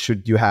 or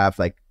should you have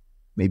like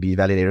maybe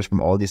validators from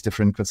all these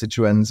different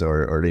constituents,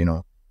 or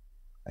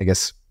I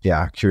guess,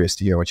 yeah, curious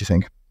to hear what you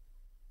think.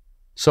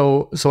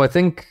 So I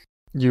think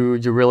you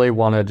really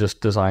want to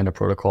just design a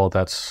protocol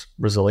that's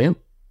resilient.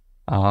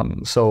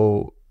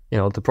 So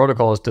the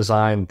protocol is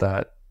designed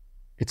that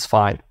it's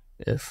fine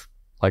if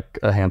like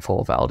a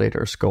handful of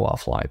validators go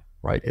offline,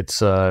 right?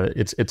 It's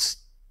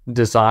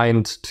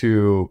designed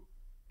to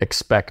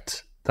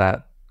expect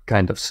that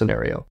kind of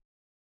scenario.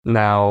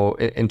 Now,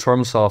 in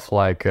terms of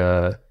like,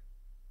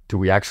 do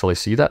we actually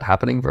see that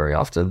happening very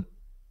often?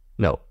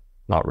 No,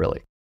 not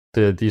really.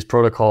 These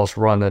protocols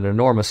run an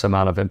enormous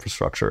amount of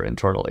infrastructure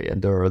internally,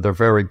 and they're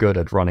very good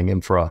at running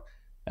infra,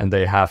 and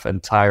they have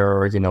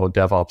entire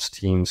DevOps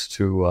teams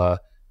to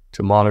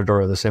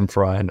monitor this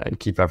infra and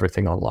keep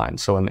everything online.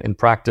 So in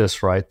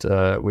practice, right,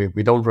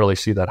 we don't really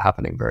see that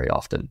happening very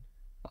often.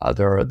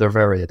 They're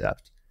very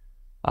adept.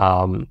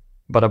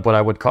 But what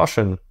I would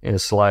caution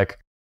is like,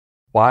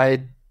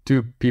 why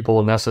do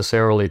people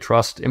necessarily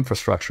trust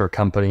infrastructure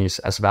companies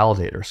as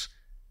validators?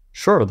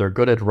 Sure, they're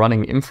good at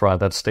running infra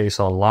that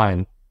stays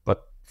online,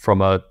 but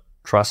from a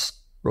trust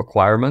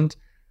requirement,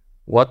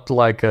 what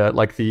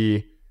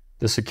the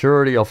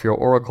security of your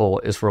Oracle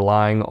is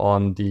relying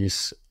on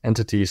these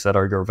entities that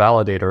are your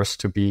validators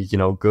to be,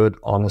 good,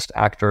 honest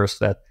actors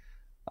that,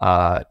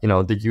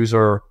 the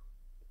user,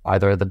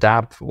 either the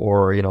dApp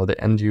or, the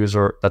end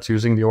user that's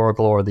using the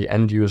Oracle, or the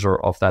end user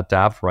of that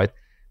dApp, right,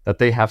 that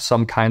they have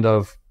some kind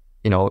of,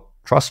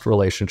 trust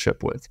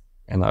relationship with.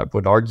 And I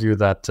would argue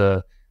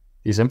that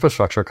these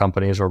infrastructure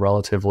companies are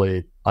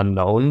relatively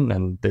unknown,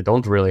 and they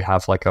don't really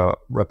have like a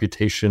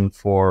reputation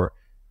for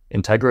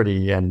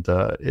integrity. And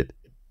it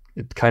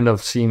kind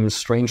of seems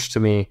strange to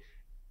me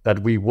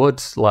that we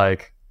would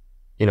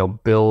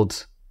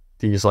build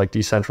these like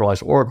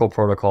decentralized Oracle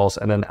protocols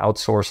and then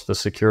outsource the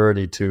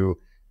security to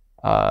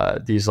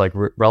these like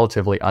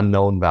relatively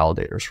unknown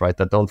validators, right,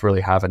 that don't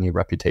really have any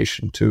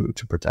reputation to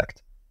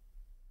protect.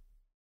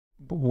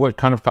 What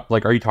kind of,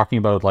 like, are you talking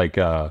about like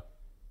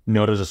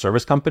node as a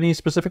service company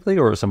specifically,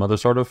 or some other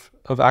sort of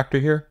actor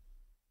here?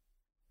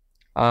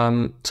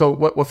 So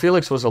what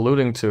Felix was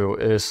alluding to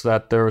is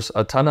that there's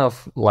a ton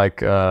of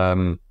like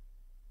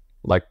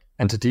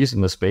entities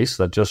in the space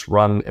that just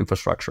run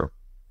infrastructure,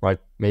 right?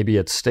 Maybe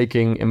it's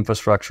staking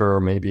infrastructure,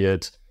 maybe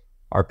it's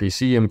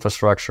RPC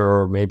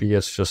infrastructure, maybe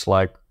it's just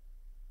like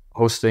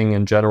hosting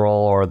in general,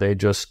 or they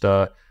just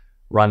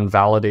run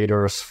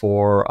validators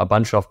for a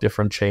bunch of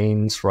different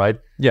chains, right?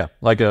 Yeah,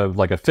 like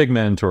a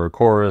Figment or a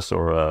Chorus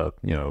or a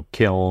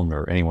Kiln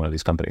or any one of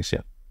these companies.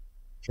 Yeah,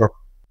 sure.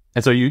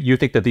 And so you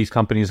think that these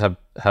companies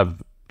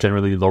have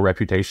generally low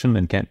reputation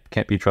and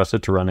can't be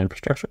trusted to run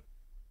infrastructure?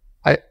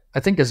 I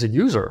think as a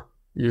user,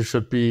 you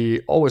should be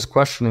always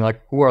questioning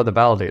like, who are the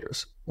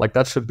validators? Like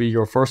that should be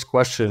your first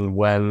question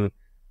when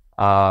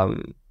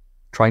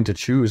trying to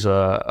choose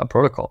a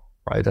protocol,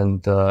 right?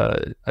 And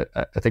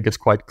I think it's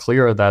quite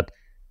clear that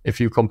if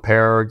you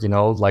compare,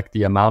 like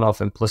the amount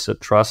of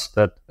implicit trust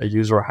that a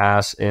user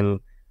has in,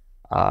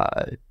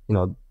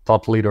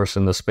 thought leaders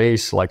in the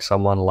space, like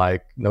someone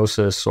like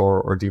Gnosis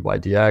or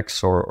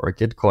DYDX or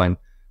Gitcoin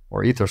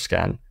or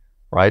Etherscan,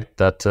 right?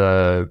 That,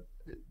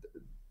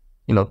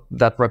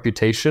 that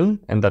reputation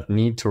and that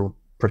need to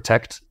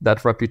protect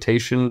that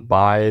reputation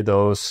by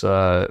those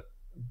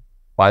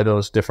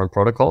different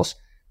protocols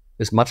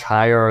is much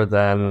higher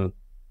than,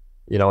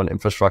 an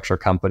infrastructure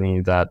company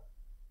that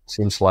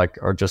seems like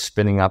are just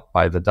spinning up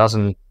by the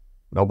dozen.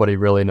 Nobody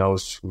really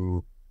knows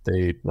who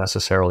they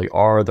necessarily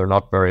are. They're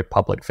not very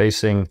public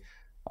facing.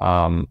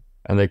 And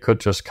they could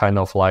just kind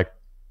of like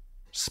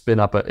spin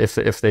up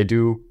if they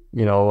do,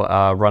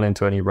 run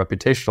into any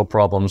reputational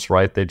problems,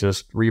 right? They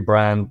just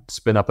rebrand,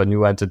 spin up a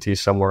new entity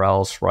somewhere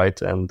else, right?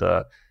 And,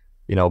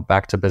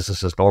 back to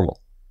business as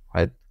normal,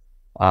 right?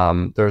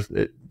 There's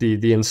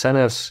the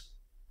incentives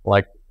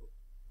like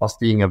of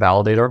being a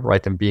validator,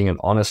 right, and being an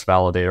honest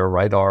validator,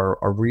 right,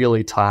 are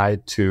really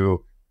tied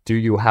to, do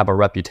you have a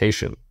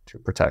reputation to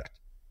protect?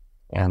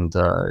 And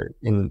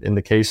in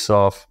the case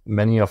of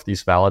many of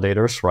these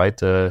validators,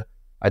 right,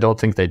 I don't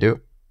think they do.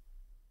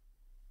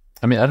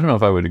 I mean, I don't know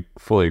if I would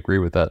fully agree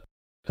with that.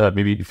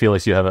 Maybe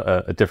Felix, you have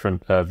a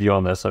different view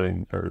on this. I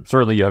mean, or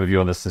certainly you have a view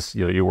on this.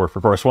 You work for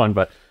Force One,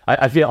 but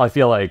I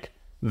feel like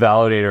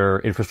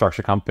validator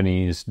infrastructure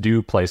companies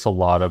do place a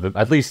lot of it,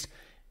 at least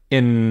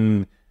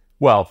from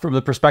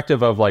the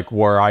perspective of like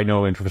where I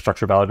know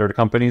infrastructure validator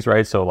companies,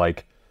 right? So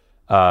like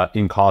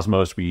in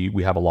Cosmos,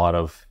 we have a lot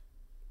of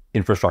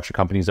infrastructure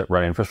companies that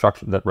run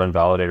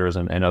validators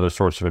and other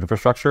sorts of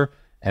infrastructure,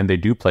 and they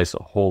do place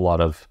a whole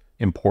lot of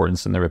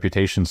importance in their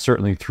reputation,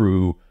 certainly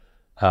through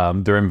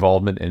their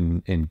involvement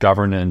in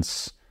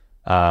governance,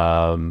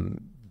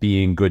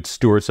 being good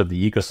stewards of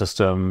the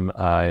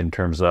ecosystem in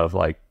terms of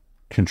like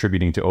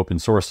contributing to open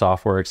source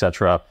software,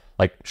 etc.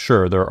 Like,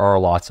 sure, there are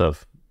lots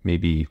of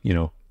maybe,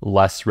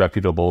 less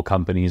reputable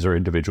companies or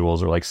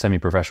individuals or like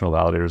semi-professional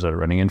validators that are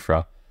running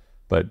infra,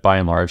 but by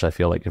and large, I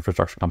feel like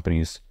infrastructure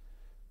companies,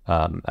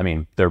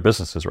 they're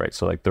businesses, right?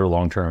 So like their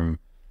long-term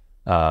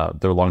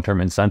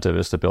incentive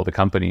is to build a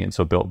company, and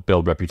so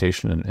build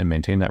reputation and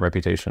maintain that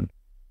reputation.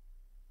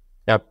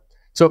 Yep.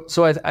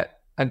 So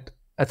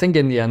I think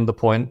in the end, the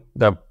point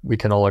that we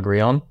can all agree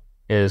on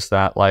is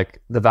that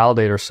like the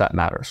validator set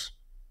matters,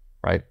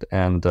 right?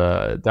 And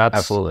that's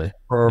absolutely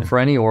for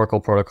any Oracle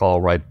protocol,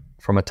 right?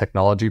 From a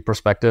technology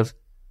perspective,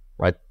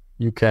 right?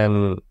 You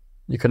can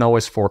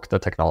always fork the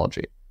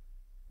technology,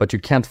 but you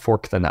can't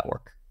fork the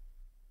network,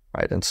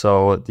 right? And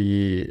so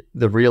the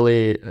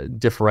really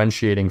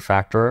differentiating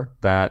factor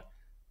that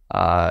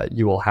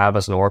you will have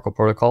as an Oracle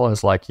protocol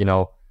is like,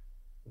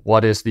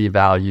 what is the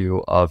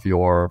value of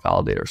your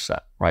validator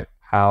set, right?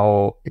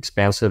 How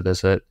expansive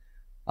is it?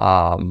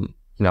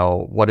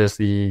 What is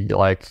the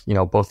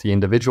both the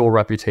individual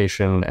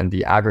reputation and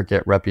the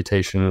aggregate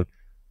reputation,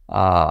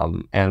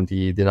 and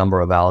the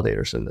number of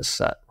validators in this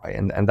set, right?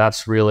 And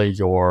that's really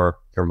your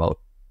moat,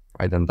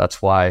 right? And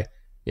that's why,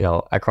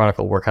 at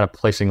Chronicle, we're kind of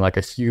placing like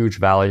a huge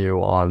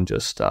value on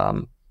just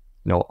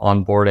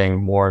onboarding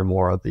more and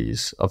more of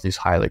these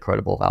highly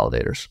credible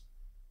validators.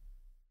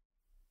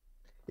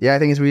 Yeah, I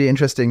think it's really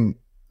interesting,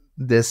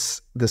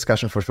 this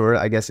discussion for sure.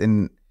 I guess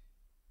in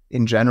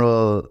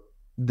general,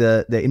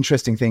 the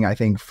interesting thing I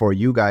think for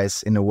you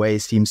guys in a way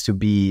seems to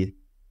be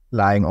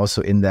lying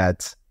also in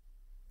that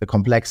the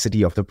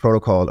complexity of the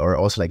protocol, or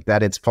also like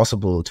that it's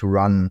possible to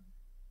run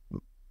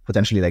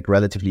potentially like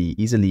relatively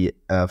easily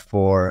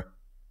for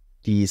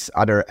these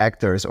other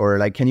actors. Or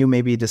like, can you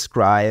maybe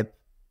describe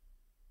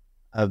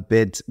a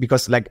bit,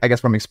 because like I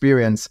guess from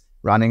experience,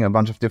 running a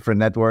bunch of different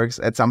networks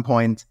at some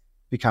point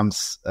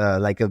becomes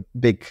like a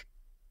big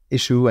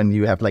issue, and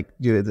you have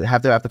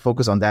to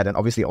focus on that. And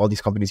obviously all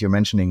these companies you're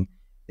mentioning,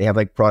 they have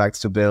like products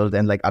to build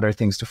and like other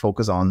things to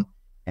focus on.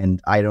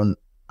 And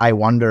I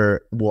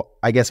wonder what,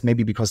 I guess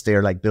maybe because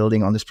they're like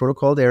building on this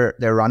protocol, they're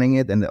running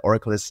it, and the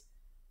Oracle is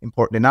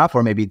important enough,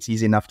 or maybe it's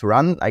easy enough to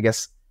run. I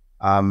guess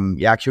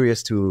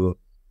curious to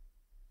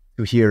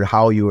hear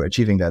how you're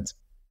achieving that.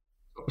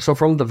 So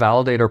from the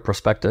validator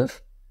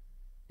perspective,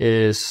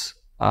 is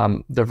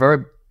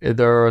they're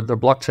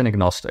blockchain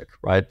agnostic,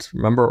 right?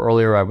 Remember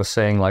earlier I was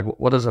saying like,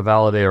 what does a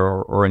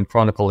validator, or in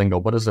Chronicle lingo,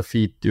 what does a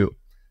feed do?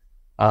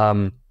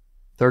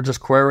 They're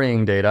just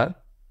querying data,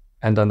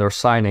 and then they're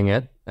signing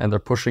it, and they're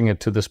pushing it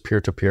to this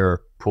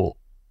peer-to-peer pool,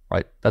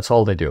 right? That's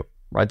all they do,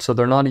 right? So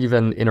they're not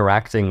even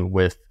interacting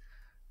with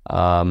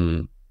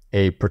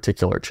a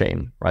particular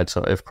chain, right?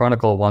 So if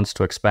Chronicle wants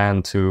to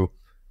expand to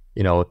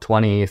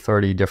 20,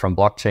 30 different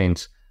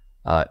blockchains,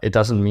 it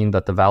doesn't mean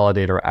that the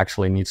validator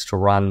actually needs to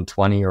run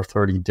 20 or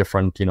 30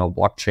 different,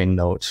 blockchain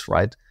nodes,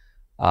 right?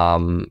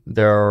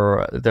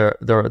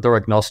 They're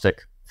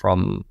agnostic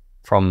from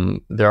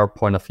their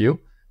point of view,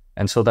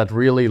 and so that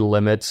really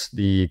limits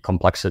the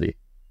complexity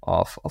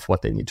of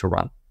what they need to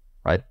run,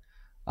 right?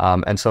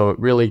 And so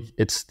really,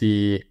 it's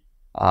the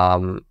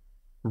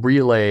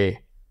relay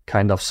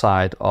kind of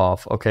side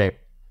of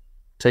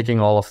taking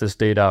all of this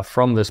data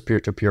from this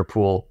peer-to-peer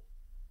pool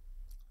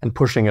and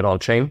pushing it on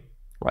chain,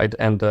 right?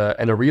 And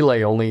a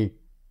relay only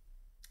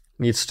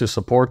needs to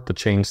support the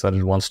chains that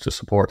it wants to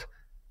support,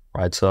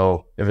 right?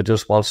 So if it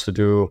just wants to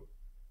do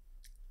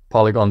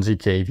Polygon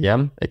ZK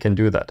EVM, it can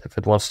do that. If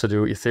it wants to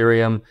do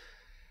Ethereum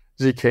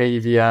ZK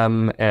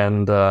EVM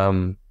and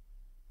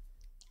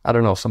I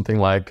don't know, something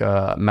like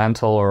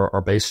Mantle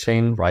or Base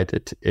Chain, right?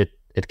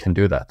 It can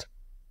do that.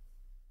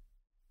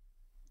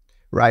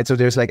 Right, so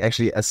there's like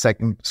actually a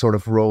second sort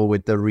of role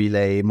with the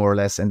relay, more or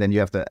less, and then you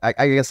have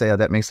I guess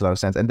that makes a lot of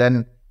sense. And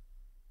then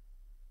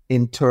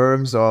in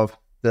terms of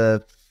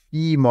the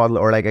fee model,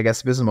 or like I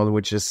guess business model,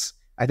 which is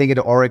I think in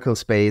the Oracle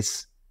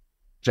space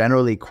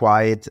generally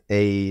quite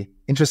a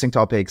interesting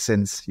topic,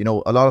 since a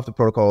lot of the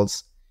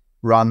protocols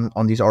run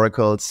on these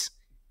oracles,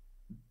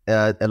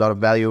 a lot of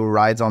value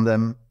rides on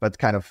them, but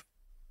kind of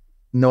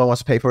no one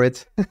wants to pay for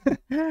it,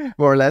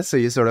 more or less. So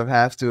you sort of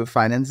have to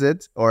finance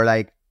it, or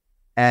like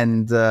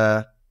And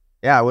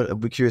I would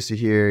be curious to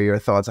hear your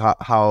thoughts.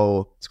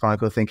 How is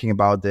Chronicle thinking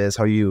about this?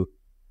 How you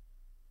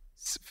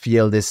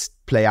feel this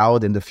play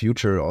out in the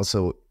future?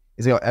 Also,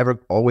 is it ever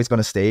always going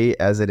to stay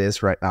as it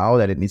is right now?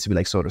 That it needs to be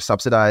like sort of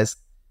subsidized,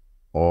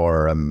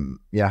 or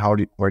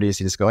where do you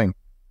see this going?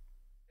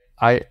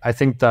 I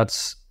think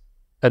that's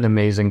an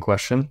amazing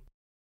question,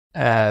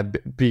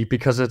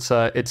 because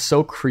it's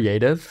so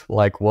creative,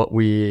 like what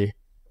we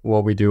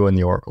do in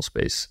the Oracle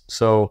space.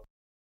 So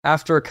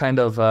after kind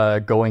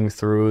of going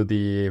through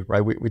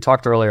we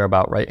talked earlier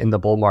about, right, in the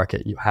bull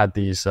market, you had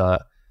these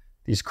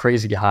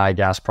crazy high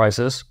gas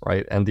prices,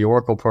 right? And the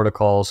Oracle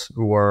protocols,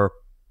 who were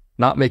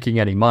not making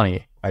any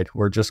money, right,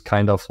 were just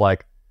kind of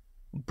like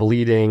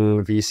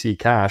bleeding VC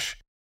cash,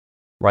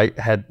 right?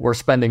 We're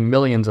spending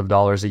millions of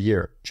dollars a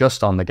year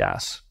just on the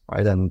gas,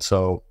 right? And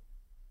so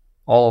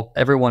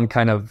everyone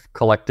kind of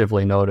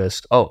collectively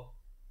noticed, oh,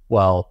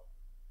 well,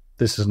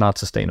 this is not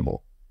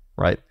sustainable,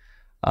 right?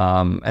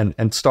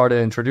 And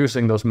started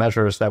introducing those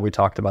measures that we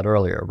talked about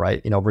earlier,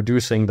 right?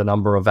 Reducing the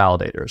number of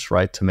validators,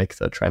 right, to make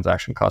the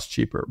transaction cost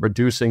cheaper,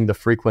 reducing the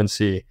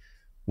frequency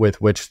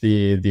with which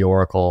the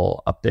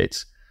Oracle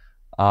updates,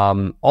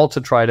 all to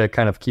try to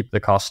kind of keep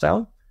the costs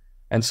down.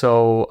 And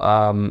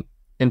so,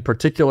 in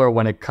particular,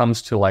 when it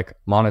comes to like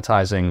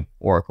monetizing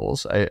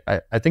oracles,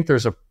 I think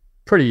there's a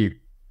pretty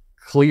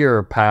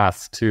clear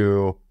path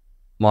to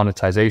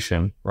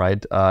monetization,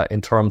 right?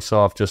 In terms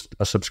of just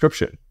a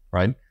subscription,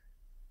 right?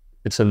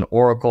 It's an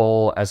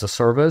Oracle as a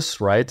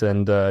service, right?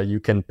 And you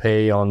can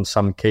pay on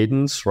some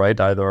cadence, right?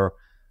 Either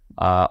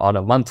on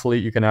a monthly,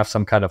 you can have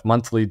some kind of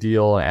monthly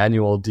deal,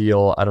 annual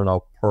deal, I don't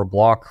know, per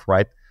block,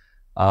 right?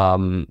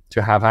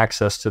 To have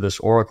access to this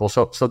Oracle.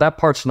 So that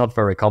part's not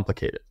very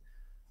complicated.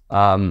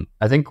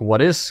 I think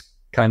what is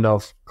kind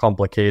of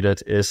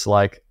complicated is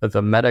like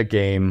the meta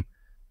game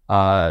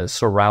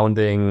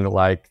surrounding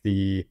like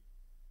the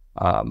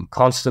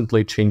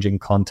constantly changing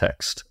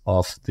context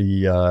of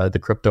the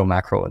crypto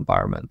macro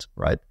environment,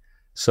 right?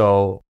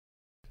 So,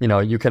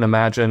 you can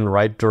imagine,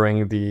 right,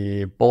 during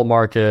the bull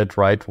market,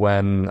 right,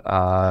 when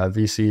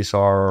VCs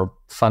are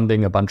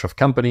funding a bunch of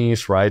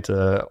companies, right,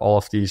 all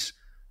of these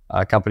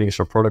companies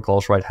or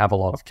protocols, right, have a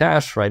lot of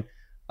cash, right?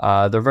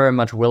 They're very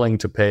much willing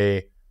to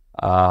pay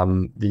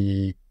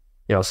the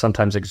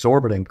sometimes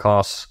exorbitant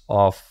costs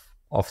of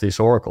these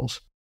oracles.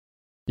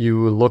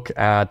 You look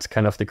at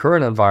kind of the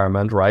current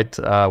environment, right,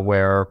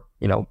 where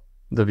the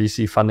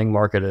VC funding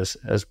market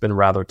has been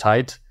rather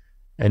tight,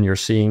 and you're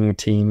seeing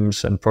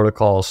teams and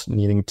protocols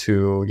needing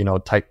to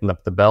tighten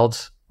up the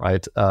belt,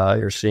 right?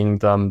 You're seeing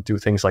them do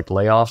things like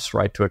layoffs,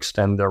 right, to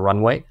extend their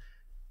runway,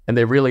 and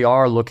they really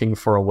are looking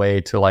for a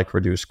way to like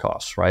reduce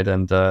costs, right?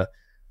 And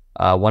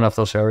one of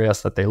those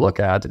areas that they look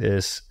at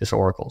is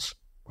oracles,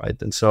 right?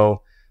 And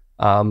so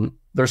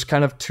there's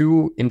kind of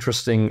two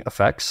interesting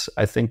effects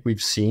I think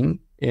we've seen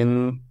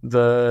in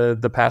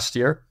the past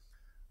year.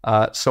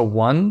 So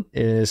one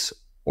is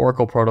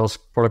Oracle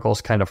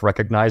protocols kind of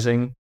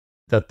recognizing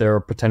that their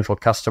potential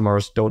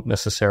customers don't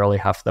necessarily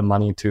have the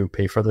money to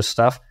pay for this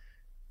stuff,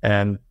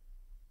 and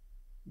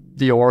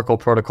the Oracle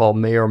protocol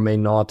may or may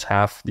not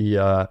have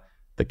the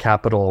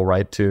capital,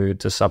 right, to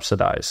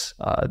subsidize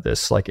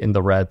this like in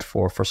the red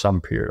for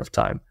some period of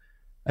time.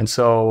 And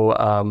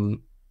so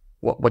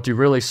what you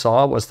really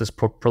saw was this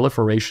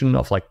proliferation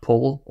of like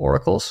pull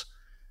oracles,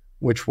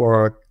 which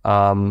were,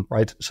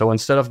 right, so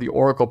instead of the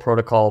Oracle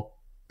protocol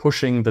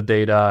pushing the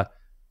data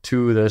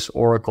to this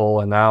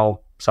Oracle and now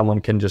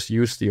someone can just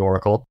use the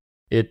Oracle,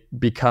 it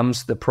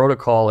becomes the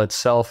protocol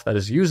itself that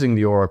is using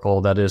the Oracle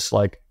that is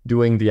like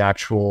doing the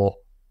actual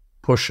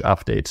push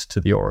updates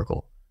to the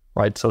Oracle,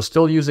 right? So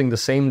still using the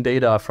same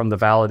data from the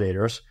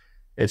validators.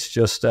 It's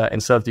just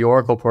instead of the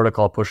Oracle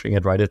protocol pushing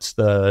it, right, it's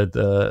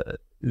the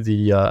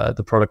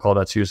protocol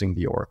that's using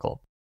the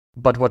Oracle.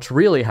 But what's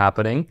really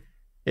happening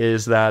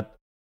is that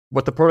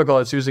what the protocol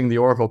that's using the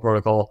Oracle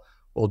protocol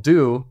will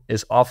do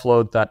is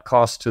offload that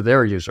cost to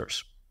their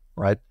users,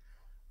 right?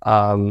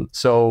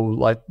 So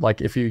like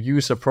if you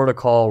use a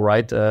protocol,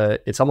 right,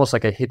 it's almost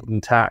like a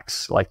hidden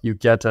tax. Like you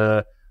get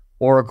a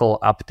Oracle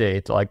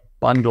update like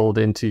bundled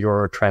into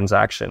your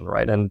transaction,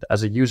 right? And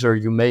as a user,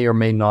 you may or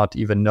may not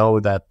even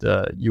know that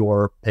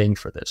you're paying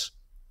for this,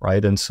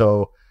 right? And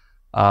so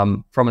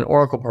from an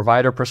Oracle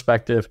provider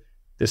perspective,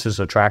 this is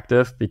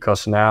attractive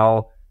because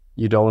now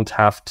you don't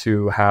have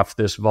to have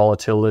this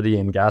volatility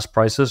in gas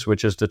prices,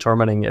 which is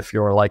determining if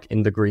you're like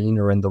in the green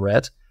or in the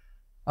red.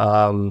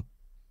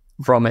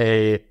 From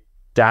a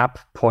DApp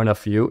point of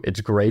view, it's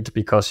great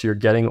because you're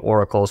getting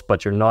oracles,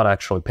 but you're not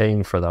actually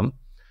paying for them.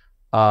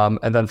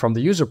 And then from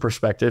the user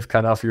perspective,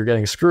 kind of you're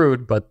getting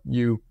screwed, but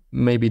you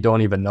maybe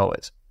don't even know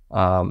it.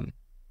 And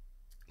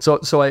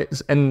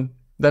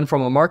then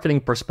from a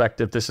marketing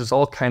perspective, this is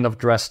all kind of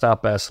dressed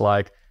up as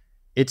like,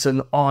 it's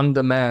an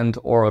on-demand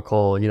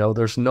Oracle,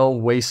 there's no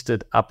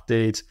wasted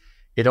updates.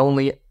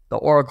 The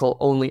Oracle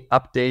only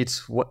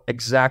updates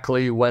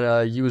exactly when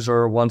a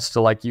user wants to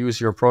like use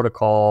your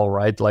protocol,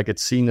 right? Like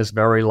it's seen as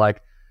very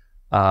like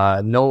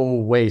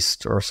no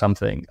waste or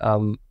something.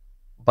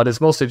 But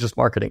it's mostly just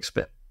marketing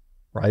spin,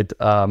 right?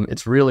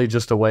 It's really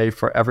just a way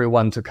for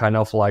everyone to kind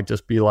of like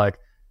just be like,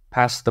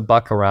 pass the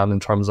buck around in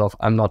terms of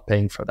I'm not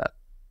paying for that,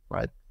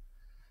 right?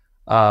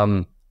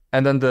 And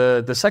then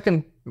the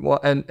second, well,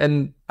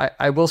 and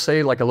I will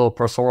say like a little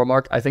personal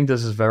remark, I think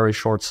this is very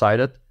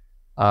short-sighted.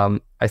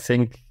 I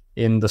think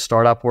in the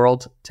startup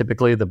world,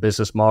 typically the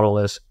business model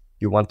is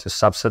you want to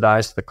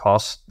subsidize the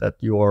costs that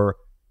your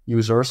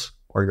users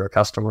or your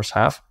customers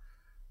have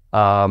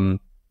to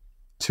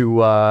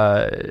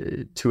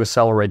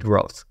accelerate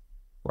growth,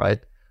 right?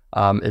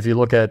 If you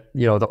look at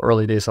the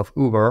early days of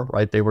Uber,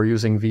 right, they were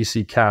using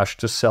VC cash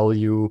to sell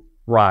you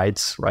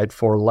rides, right,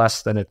 for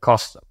less than it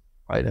cost them,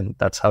 right, and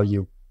that's how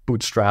you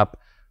bootstrap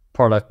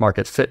product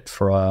market fit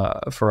for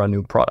a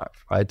new product,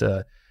 right?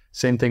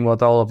 Same thing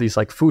with all of these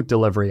like food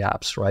delivery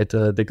apps, right?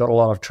 They got a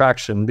lot of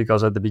traction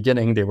because at the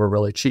beginning they were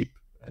really cheap,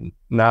 and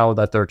now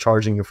that they're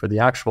charging you for the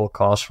actual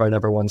cost, right,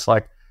 everyone's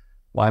like,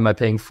 why am I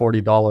paying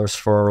 $40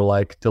 for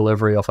like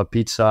delivery of a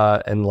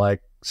pizza and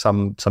like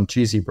some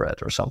cheesy bread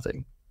or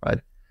something, right?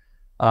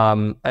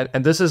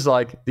 And this is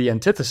like the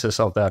antithesis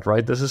of that,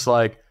 right? This is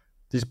like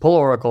these pull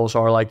oracles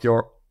are like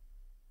you're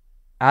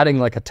adding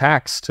like a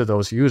tax to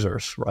those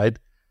users, right?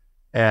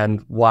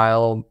 And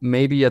while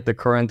maybe at the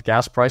current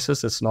gas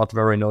prices, it's not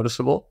very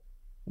noticeable,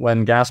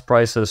 when gas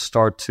prices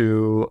start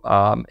to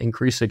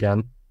increase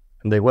again,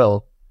 and they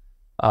will,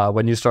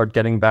 when you start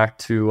getting back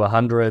to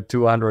 100,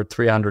 200,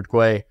 300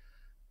 Gwei,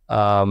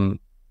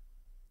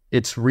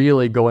 it's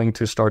really going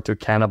to start to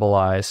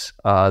cannibalize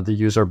the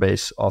user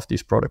base of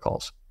these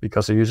protocols,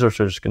 because the users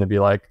are just going to be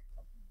like,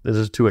 this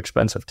is too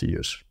expensive to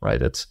use,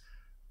 right? It's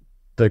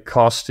the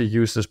cost to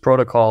use this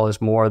protocol is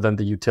more than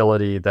the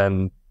utility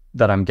that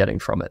I'm getting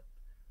from it,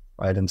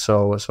 right? And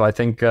so I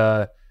think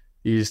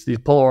these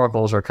pull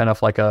oracles are kind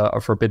of like a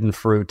forbidden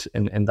fruit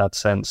in that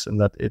sense, and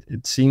that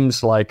it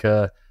seems like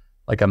a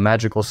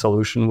magical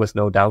solution with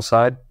no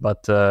downside,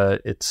 but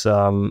it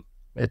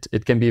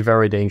can be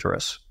very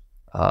dangerous,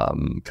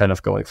 kind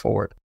of going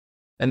forward.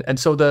 And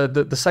so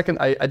the second,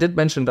 I did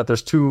mention that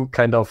there's two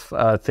kind of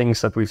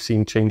things that we've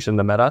seen change in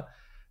the meta.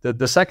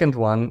 The second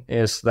one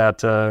is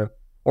that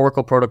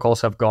Oracle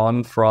protocols have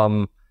gone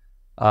from,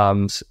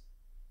 after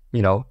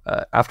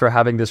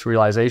having this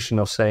realization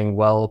of saying,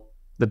 well,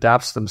 the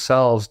dApps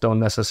themselves don't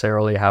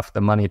necessarily have the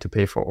money to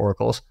pay for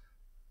oracles.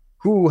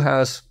 Who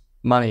has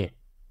money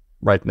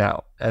right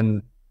now?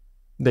 And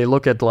they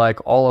look at like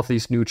all of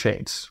these new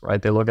chains,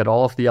 right? They look at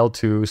all of the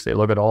L2s, they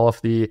look at all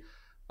of the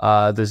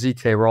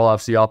ZK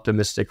rollups, the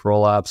optimistic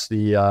rollups,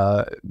 the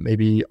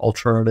maybe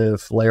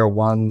alternative layer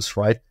ones,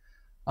 right?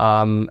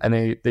 And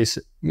they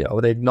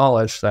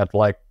acknowledge that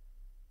like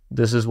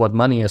this is what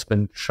money has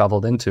been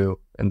shoveled into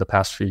in the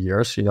past few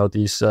years.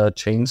 These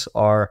chains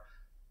are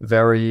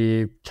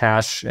very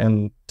cash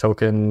and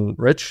token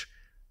rich,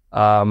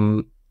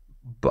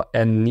 but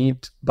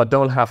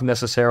don't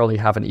necessarily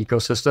have an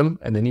ecosystem,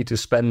 and they need to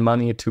spend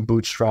money to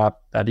bootstrap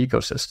that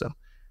ecosystem.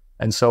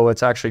 And so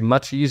it's actually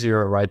much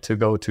easier, right, to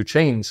go to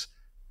chains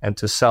and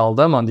to sell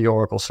them on the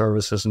Oracle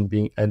services and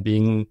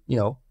being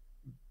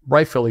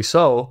rightfully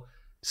so,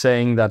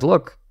 saying that,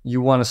 look,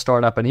 you want to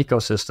start up an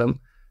ecosystem,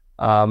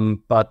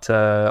 but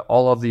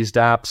all of these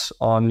dApps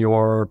on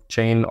your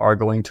chain are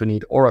going to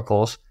need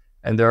oracles,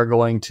 and they're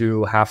going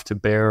to have to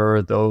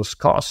bear those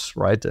costs,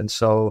 right? And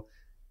so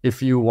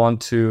if you want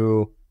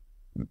to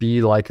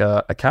be like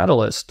a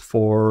catalyst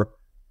for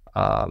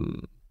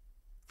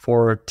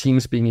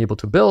teams being able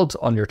to build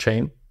on your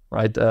chain,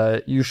 right,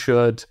 you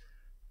should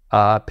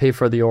pay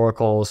for the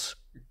oracles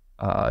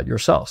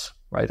yourselves,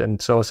 right?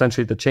 And so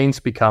essentially the chains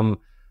become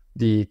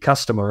the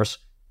customers,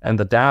 and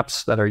the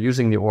dApps that are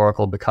using the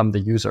oracle become the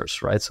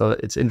users, right? So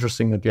it's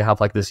interesting that you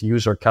have like this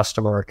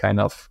user-customer kind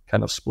of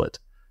split.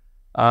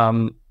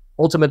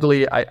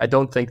 Ultimately, I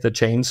don't think the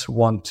chains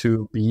want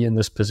to be in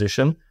this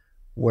position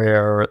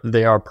where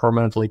they are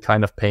permanently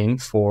kind of paying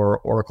for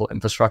Oracle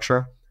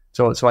infrastructure.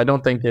 So I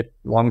don't think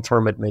long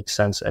term it makes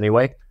sense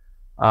anyway.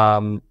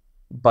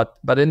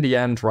 But in the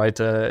end, right,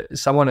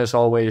 someone is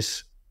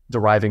always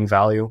deriving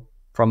value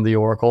from the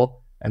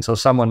Oracle, and so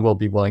someone will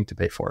be willing to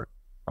pay for it,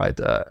 right?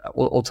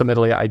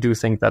 Ultimately, I do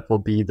think that will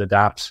be the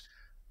dApps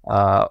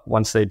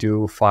once they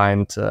do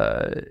find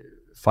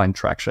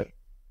traction.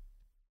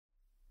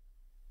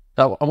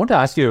 Now, I want to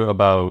ask you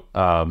about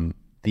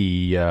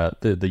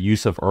the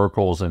use of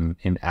oracles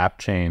in app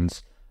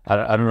chains.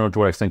 I don't know to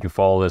what extent you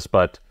follow this,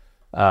 but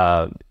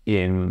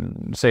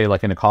in say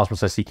like in a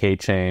Cosmos SDK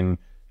chain,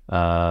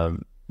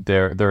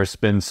 there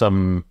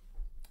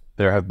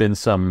have been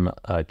some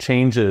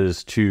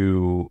changes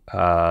to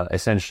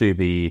essentially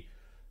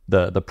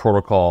the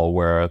protocol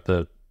where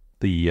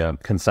the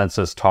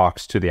consensus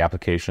talks to the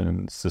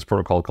application. It's this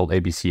protocol called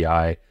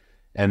ABCI,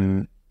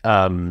 and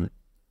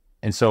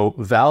so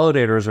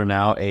validators are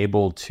now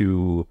able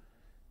to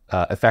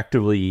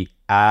effectively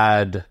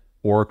add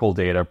Oracle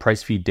data,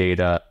 price feed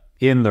data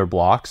in their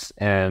blocks,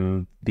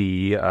 and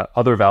the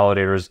other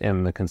validators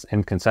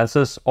in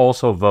consensus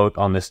also vote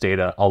on this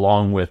data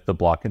along with the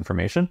block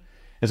information.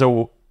 And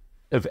so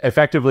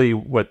effectively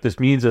what this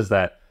means is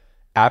that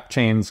app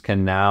chains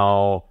can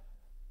now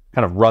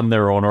kind of run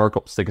their own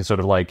oracles. They can sort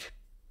of like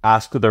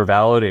ask their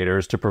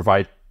validators to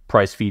provide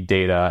price feed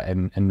data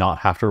and not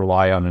have to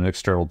rely on an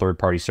external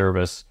third-party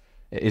service.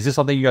 Is this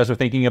something you guys are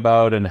thinking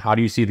about? And how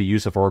do you see the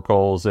use of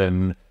oracles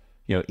and,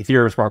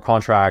 Ethereum smart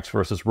contracts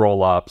versus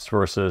roll-ups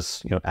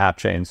versus, app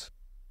chains?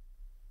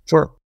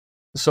 Sure.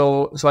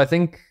 So I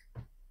think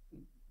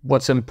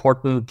what's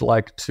important,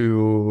 like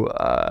to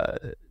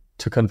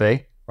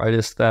convey, right,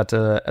 is that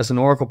as an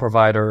Oracle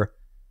provider,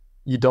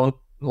 you don't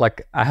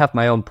like. I have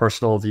my own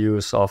personal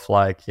views of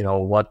like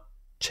what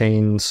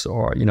chains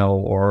or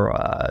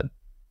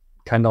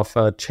kind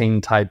of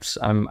chain types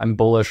I'm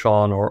bullish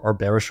on or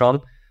bearish on.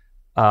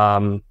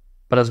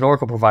 But as an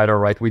Oracle provider,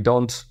 right, we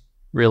don't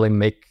really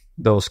make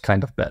those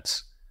kind of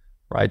bets,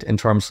 right, in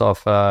terms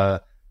of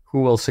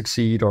who will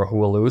succeed or who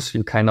will lose.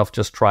 You kind of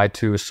just try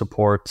to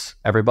support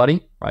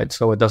everybody, right?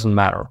 So it doesn't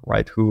matter,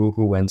 right, who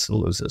wins and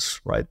loses,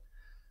 right?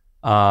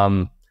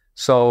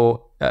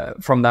 So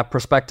from that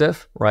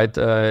perspective, right,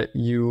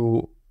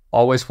 you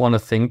always want to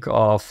think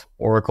of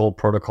Oracle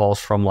protocols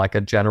from like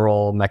a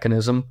general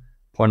mechanism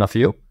point of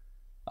view.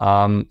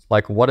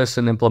 Like what is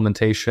an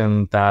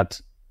implementation that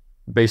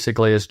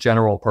basically is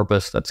general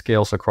purpose that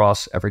scales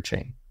across every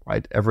chain,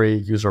 right? Every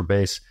user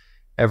base,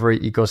 every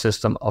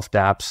ecosystem of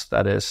dApps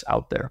that is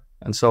out there.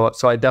 And so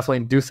I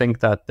definitely do think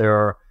that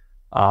there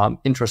are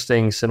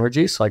interesting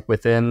synergies like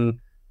within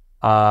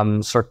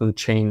certain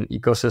chain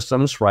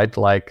ecosystems, right?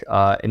 Like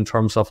in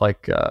terms of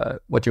like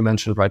what you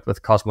mentioned, right,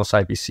 with Cosmos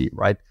IBC,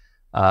 right?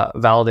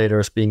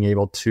 Validators being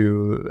able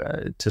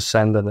to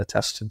send and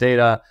attest to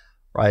data,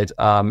 right?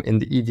 In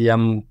the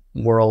EVM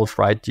world,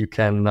 right, you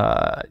can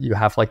you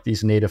have like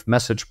these native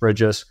message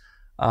bridges,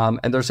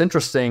 and there's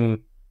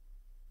interesting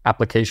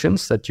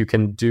applications that you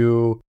can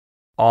do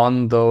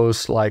on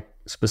those like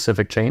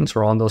specific chains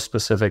or on those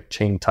specific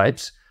chain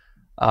types.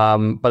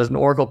 But as an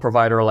Oracle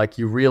provider, like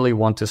you really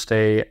want to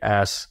stay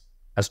as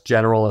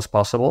general as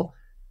possible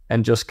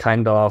and just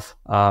kind of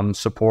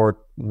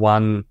support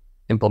one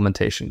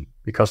implementation,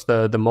 because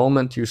the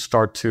moment you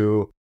start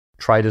to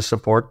try to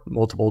support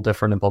multiple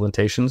different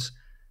implementations,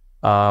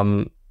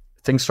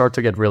 things start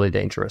to get really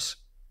dangerous.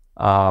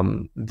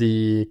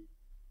 The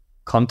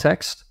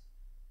context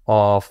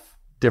of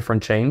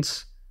different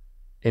chains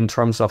in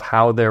terms of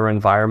how their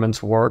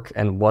environments work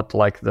and what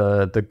like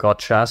the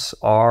gotchas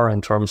are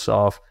in terms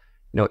of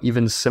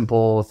even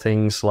simple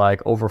things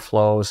like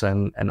overflows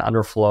and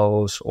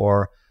underflows,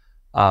 or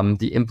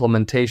the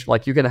implementation.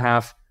 Like you can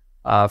have,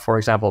 for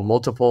example,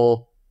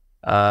 multiple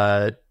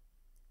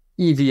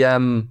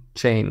EVM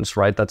chains,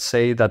 right, that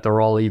say that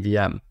they're all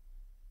EVM,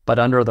 but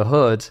under the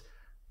hood,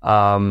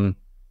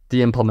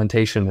 the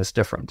implementation is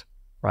different,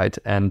 right?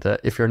 And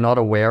if you're not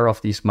aware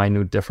of these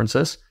minute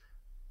differences,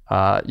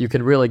 you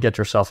can really get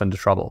yourself into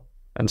trouble.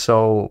 And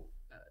so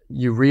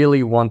you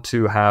really want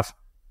to have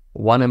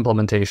one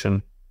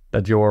implementation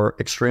that you're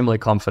extremely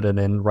confident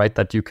in, right?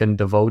 That you can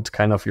devote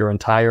kind of your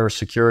entire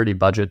security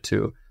budget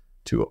to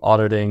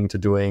auditing, to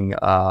doing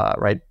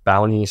right,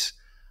 bounties,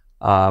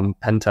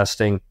 pen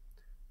testing,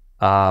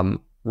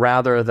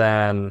 rather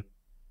than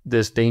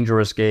this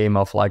dangerous game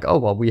of like, oh,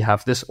 well, we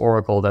have this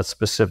Oracle that's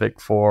specific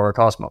for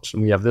Cosmos,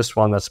 and we have this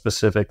one that's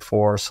specific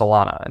for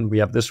Solana, and we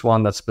have this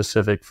one that's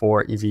specific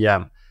for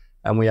EVM,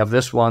 and we have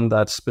this one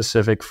that's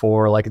specific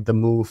for like the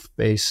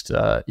Move-based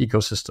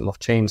ecosystem of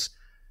chains,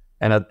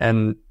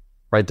 and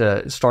right,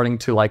 starting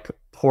to like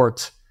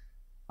port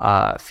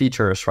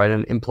features, right,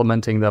 and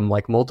implementing them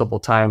like multiple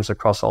times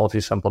across all of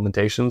these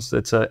implementations.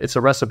 It's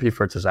a recipe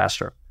for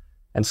disaster.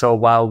 And so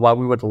while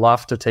we would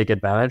love to take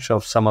advantage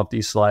of some of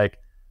these like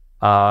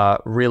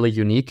really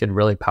unique and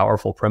really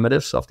powerful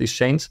primitives of these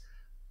chains,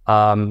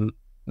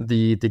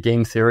 the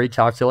game theory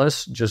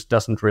calculus just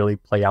doesn't really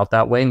play out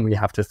that way, and we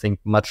have to think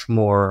much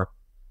more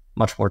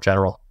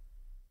general.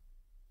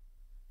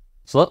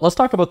 So let's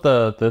talk about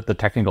the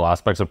technical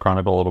aspects of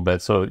Chronicle a little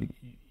bit. So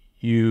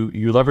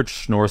you leverage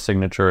Schnorr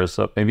signatures.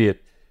 So maybe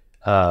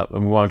we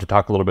wanted to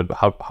talk a little bit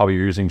about how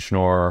you're using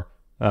Schnorr,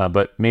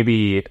 but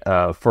maybe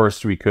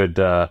first we could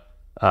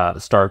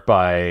start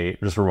by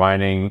just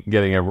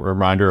getting a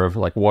reminder of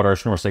like what are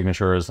Schnorr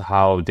signatures,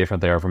 how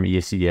different they are from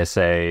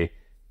ECDSA,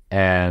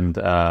 and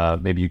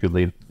maybe you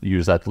could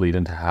use that to lead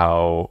into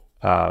how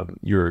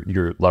you're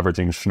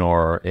leveraging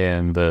Schnorr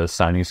in the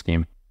signing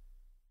scheme.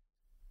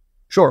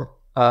 Sure.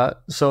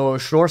 So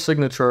Schnorr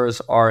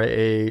signatures are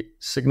a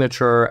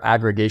signature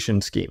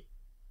aggregation scheme.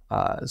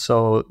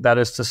 So that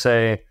is to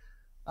say,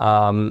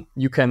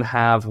 you can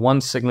have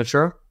one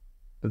signature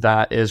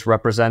that is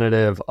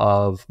representative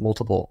of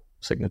multiple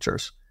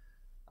signatures.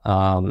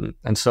 And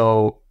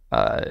so,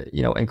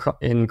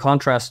 in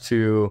contrast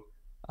to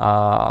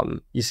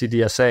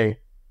ECDSA,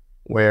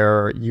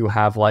 where you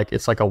have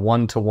it's like a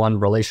one-to-one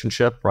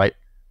relationship, right?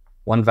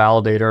 One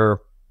validator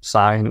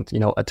signed,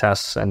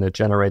 attests, and it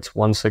generates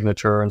one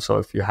signature. And so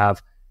if you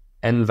have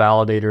n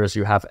validators,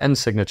 you have n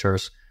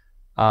signatures.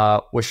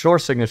 With Schnorr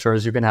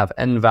signatures, you can have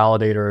n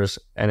validators,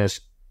 and it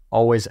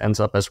always ends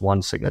up as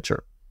one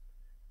signature.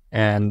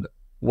 And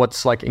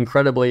what's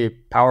incredibly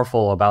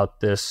powerful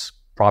about this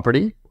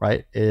property,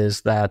 right,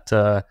 is that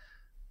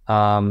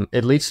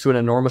it leads to an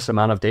enormous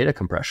amount of data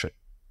compression.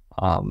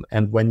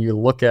 And when you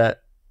look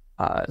at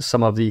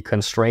some of the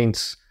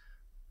constraints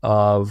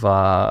of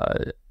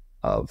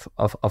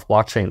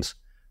blockchains,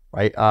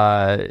 right?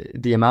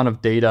 The amount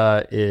of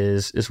data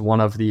is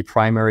one of the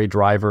primary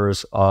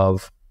drivers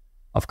of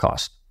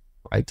cost,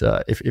 right?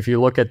 If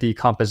you look at the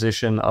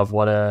composition of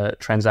what a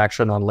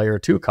transaction on layer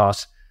 2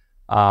 costs,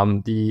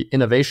 the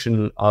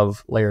innovation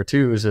of layer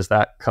 2s is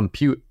that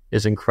compute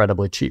is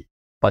incredibly cheap,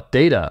 but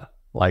data,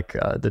 like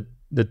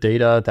the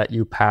data that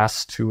you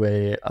pass to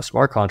a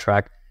smart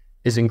contract,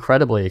 is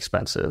incredibly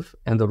expensive.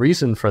 And the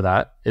reason for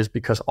that is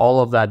because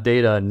all of that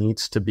data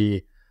needs to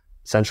be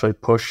essentially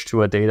pushed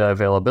to a data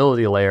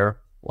availability layer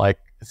like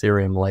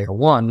Ethereum layer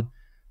 1,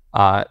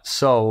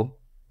 so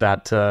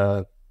that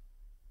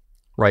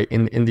right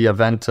in the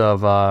event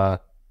of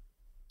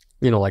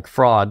like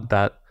fraud,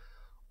 that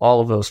all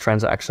of those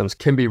transactions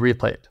can be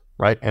replayed,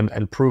 right? And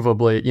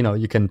provably,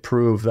 you can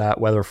prove that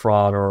whether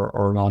fraud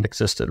or not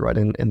existed, right?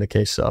 In the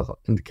case of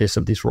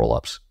these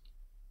rollups.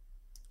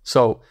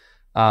 So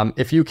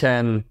if you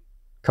can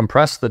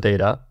compress the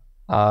data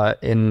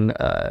in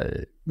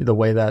the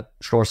way that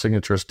Schnorr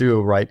signatures do,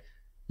 right,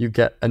 you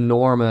get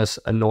enormous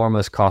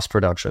cost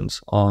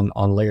reductions on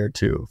layer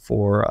 2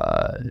 for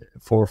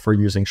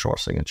using Schnorr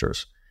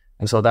signatures.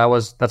 And so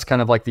that's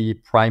kind of like the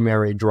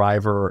primary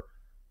driver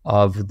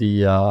of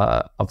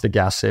the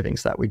gas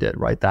savings that we did,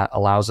 right? That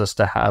allows us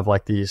to have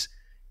like these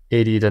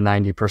 80 to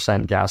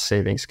 90% gas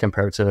savings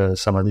compared to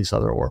some of these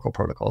other Oracle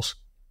protocols.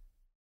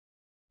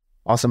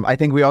 Awesome. I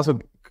think we also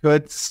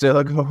could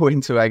still go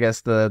into, I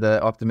guess, the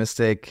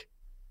optimistic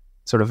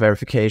sort of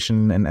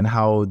verification and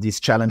how this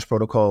challenge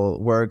protocol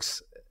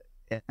works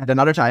at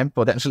another time,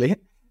 potentially,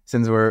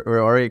 since we're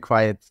already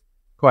quite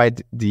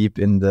deep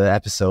in the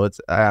episode.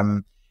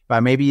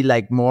 But maybe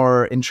like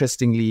more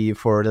interestingly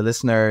for the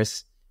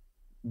listeners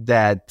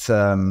that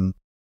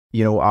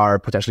are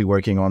potentially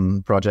working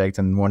on projects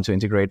and want to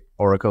integrate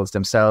oracles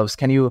themselves,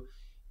 can you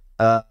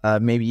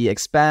maybe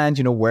expand,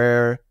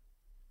 where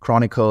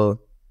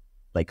Chronicle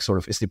like sort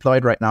of is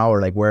deployed right now,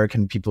 or like where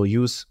can people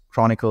use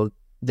Chronicle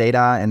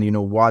data, and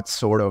what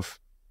sort of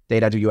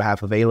data do you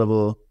have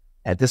available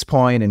at this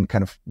point, and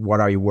kind of what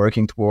are you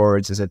working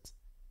towards? Is it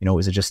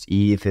just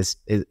ETH? Is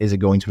it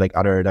going to like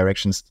other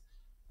directions?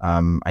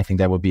 I think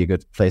that would be a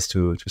good place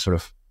to sort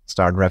of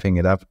start wrapping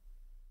it up.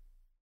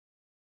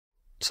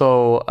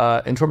 So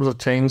in terms of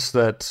chains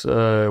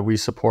that we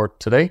support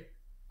today,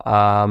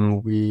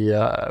 we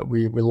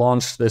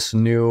launched this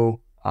new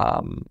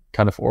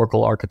kind of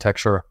Oracle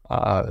architecture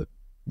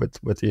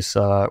with this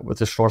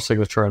Schnorr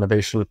signature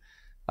innovation.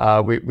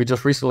 We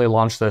just recently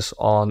launched this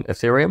on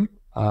Ethereum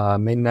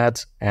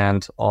mainnet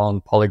and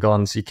on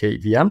Polygon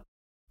ZK VM,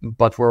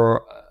 but we're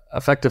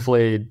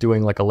effectively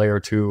doing like a layer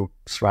 2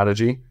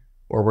 strategy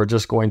where we're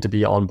just going to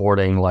be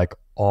onboarding like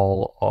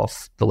all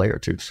of the layer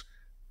 2s,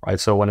 right?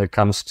 So when it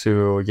comes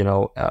to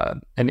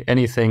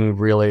anything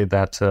really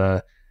that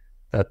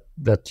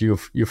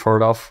you've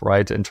heard of,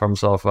 right, in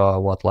terms of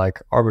what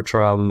like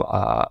Arbitrum,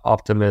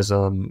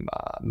 Optimism,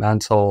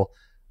 Mantle,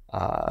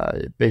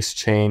 Base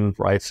Chain,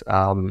 right?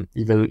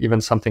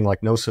 Even something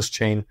like Gnosis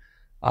Chain,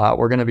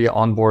 we're going to be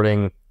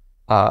onboarding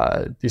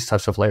these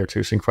types of layer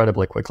 2s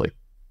incredibly quickly,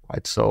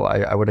 right? So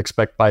I would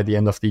expect by the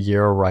end of the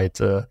year, right,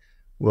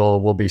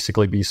 we'll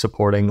basically be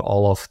supporting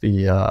all of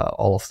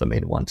the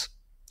main ones.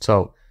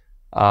 So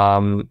I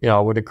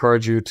would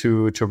encourage you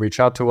to reach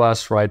out to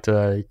us, right?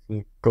 You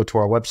can go to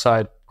our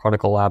website,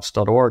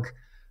 chroniclelabs.org.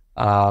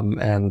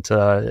 And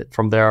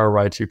from there,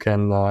 right, you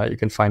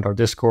can find our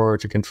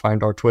Discord, you can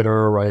find our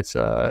Twitter, right?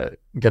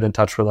 Get in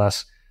touch with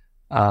us.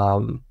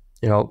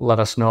 Let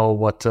us know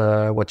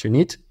what you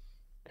need,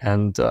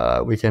 and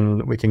we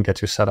can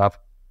get you set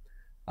up.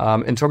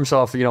 In terms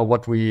of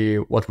what we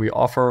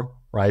offer,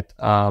 right?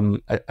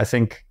 I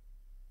think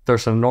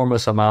there's an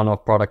enormous amount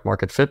of product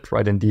market fit,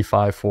 right, in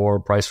DeFi for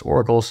priced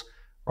oracles,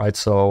 right?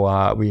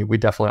 So we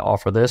definitely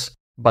offer this,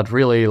 but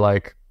really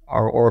like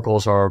our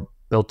oracles are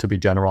built to be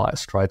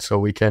generalized, right? So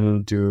we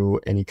can do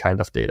any kind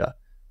of data,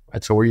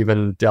 right? So we're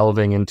even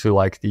delving into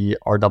like the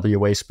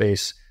RWA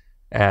space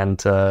and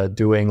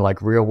doing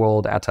like real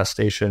world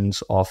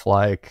attestations of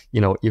like,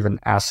 even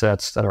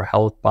assets that are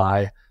held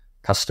by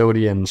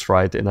custodians,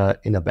 right, in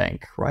a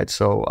bank, right?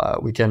 So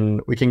we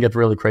can get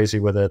really crazy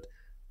with it.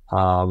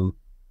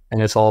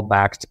 And it's all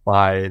backed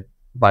by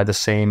the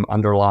same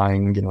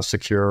underlying,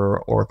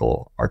 secure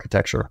Oracle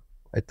architecture,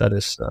 right? That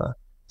is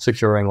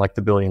securing like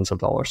the billions of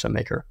dollars in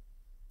Maker.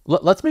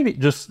 Let's maybe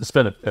just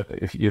spend,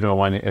 if you don't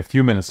mind, a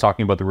few minutes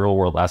talking about the real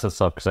world asset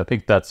stuff, because I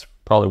think that's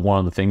probably one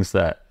of the things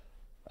that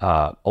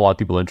a lot of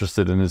people are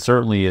interested in. And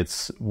certainly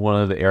it's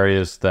one of the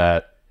areas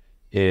that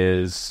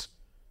is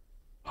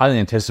highly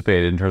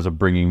anticipated in terms of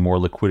bringing more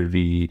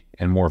liquidity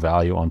and more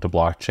value onto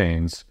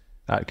blockchains.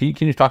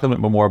 Can you talk a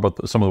little bit more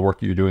about some of the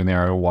work you're doing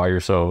there and why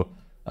you're so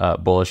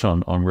bullish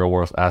on real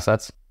world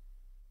assets?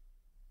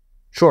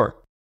 Sure.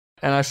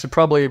 And I should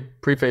probably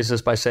preface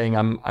this by saying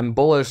I'm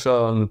bullish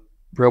on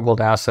real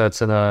world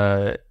assets in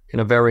a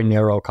very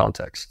narrow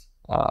context.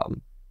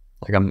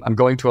 Like I'm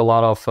going to a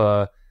lot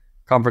of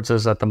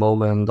conferences at the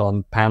moment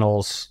on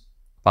panels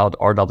about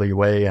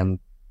RWA, and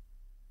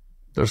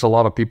there's a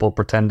lot of people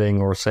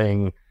pretending or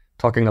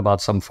talking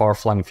about some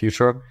far-flung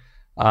future.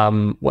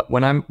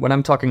 When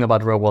I'm talking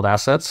about real-world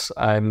assets,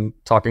 I'm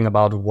talking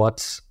about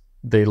what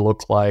they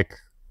look like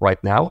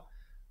right now,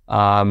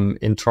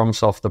 in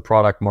terms of the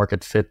product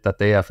market fit that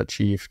they have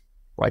achieved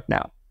right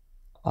now.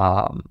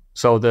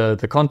 So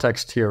the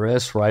context here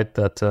is, right,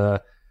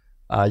 that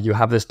you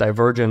have this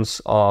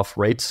divergence of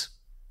rates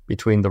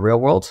between the real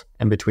world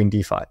and between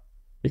DeFi,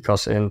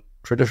 because in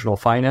traditional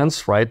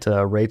finance, right,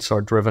 rates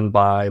are driven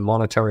by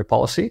monetary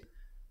policy,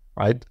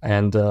 right,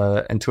 and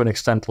to an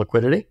extent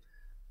liquidity,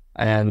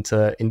 and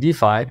in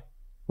DeFi,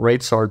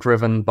 rates are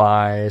driven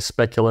by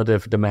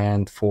speculative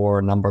demand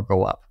for number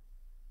go up,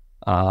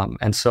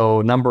 and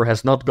so number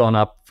has not gone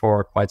up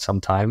for quite some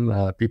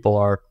time. People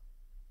are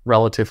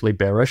relatively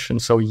bearish,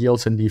 and so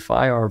yields in DeFi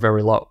are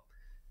very low.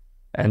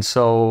 And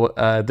so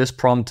this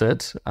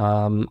prompted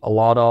a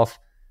lot of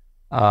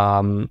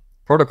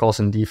protocols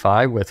in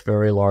DeFi with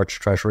very large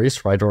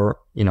treasuries, right, or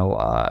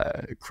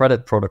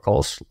credit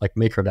protocols like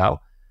MakerDAO,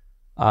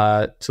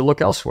 to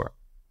look elsewhere,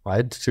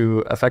 right,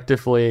 to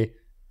effectively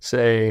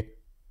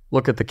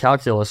look at the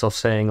calculus of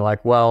saying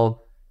like,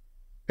 well,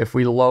 if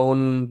we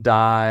loan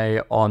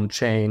DAI on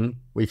chain,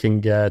 we can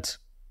get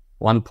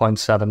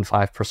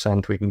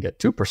 1.75%, we can get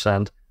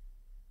 2%.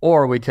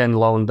 Or we can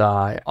loan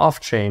DAI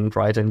off-chain,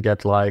 right, and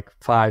get like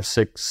 5,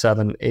 6,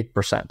 7,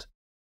 8%.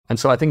 And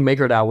so I think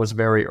MakerDAO was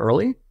very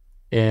early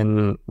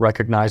in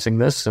recognizing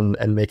this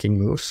and making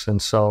moves.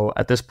 And so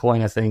at this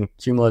point, I think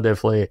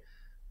cumulatively,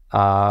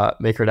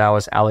 MakerDAO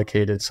has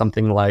allocated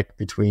something like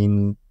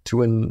between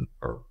 $3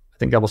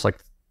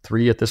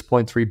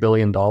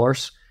 billion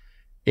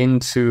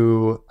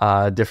into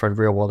different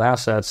real-world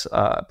assets,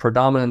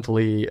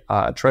 predominantly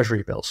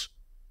treasury bills,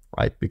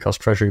 right? Because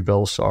treasury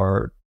bills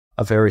are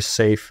a very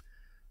safe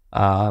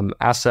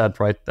asset,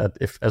 right? That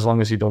as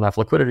long as you don't have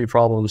liquidity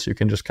problems, you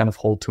can just kind of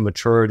hold to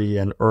maturity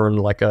and earn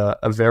like a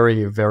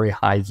very, very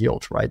high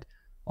yield, right?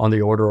 On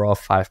the order of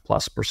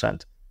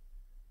 5+%.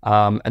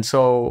 And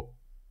so,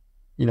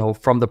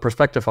 from the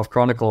perspective of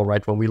Chronicle,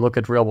 right, when we look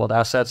at real world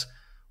assets,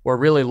 we're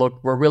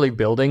really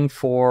building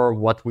for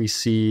what we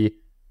see,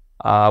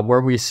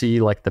 where we see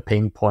like the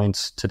pain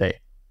points today,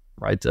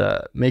 right?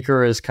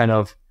 Maker is kind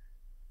of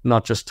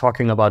not just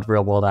talking about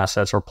real world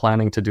assets or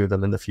planning to do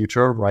them in the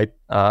future, right?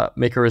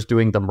 Maker is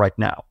doing them right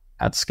now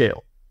at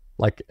scale.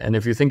 And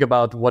if you think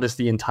about what is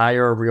the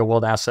entire real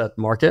world asset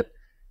market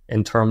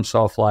in terms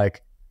of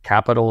like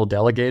capital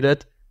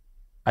delegated,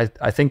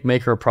 I think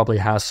Maker probably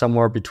has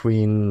somewhere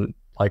between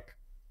like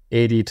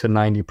 80 to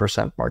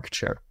 90% market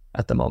share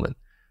at the moment,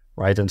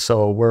 right? And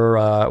so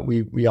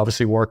we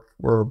obviously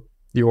we're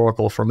the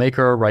Oracle for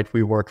Maker, right?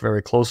 We work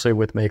very closely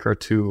with Maker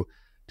to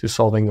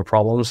solving the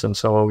problems. And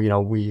so,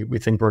 we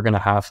think we're going to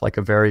have like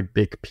a very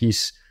big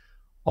piece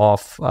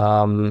of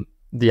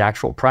the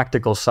actual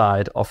practical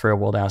side of real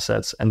world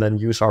assets, and then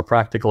use our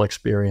practical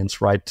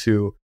experience, right,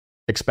 to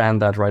expand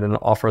that, right, and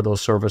offer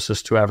those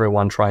services to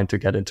everyone trying to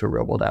get into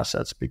real world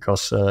assets.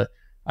 Because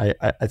I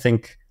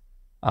think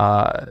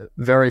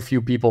very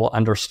few people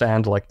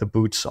understand like the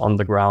boots on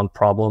the ground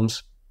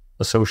problems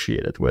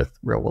associated with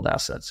real world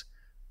assets.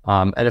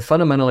 And it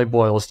fundamentally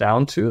boils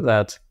down to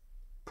that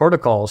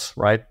protocols,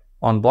 right,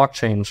 on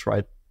blockchains,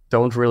 right,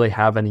 don't really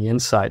have any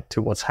insight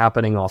to what's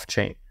happening off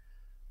chain.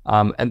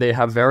 And they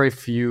have very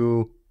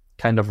few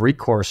kind of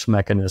recourse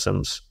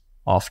mechanisms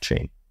off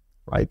chain,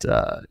 right?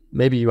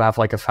 Maybe you have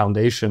like a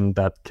foundation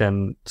that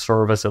can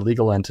serve as a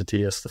legal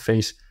entity, as the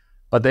face,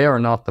 but they are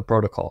not the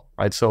protocol,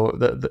 right? So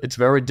it's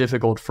very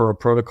difficult for a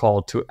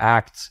protocol to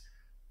act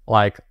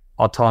like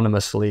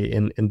autonomously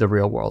in the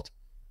real world.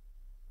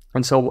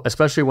 And so,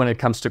 especially when it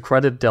comes to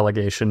credit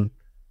delegation,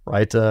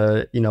 right?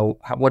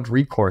 What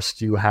recourse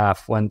do you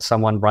have when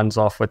someone runs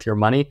off with your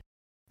money?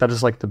 That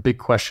is like the big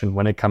question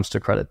when it comes to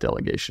credit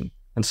delegation.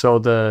 And so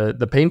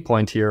the pain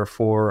point here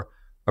for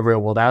a real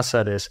world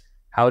asset is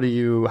how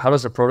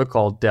does a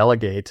protocol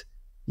delegate,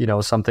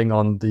 something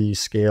on the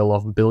scale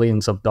of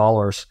billions of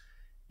dollars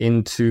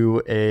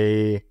into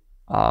a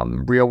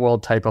real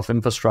world type of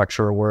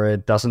infrastructure where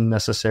it doesn't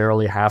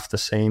necessarily have the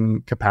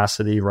same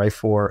capacity, right,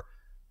 for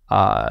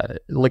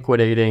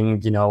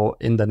liquidating,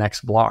 in the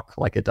next block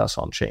like it does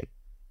on chain.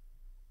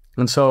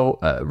 And so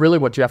really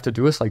what you have to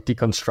do is like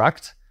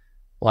deconstruct,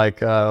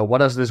 like what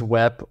does this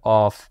web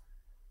of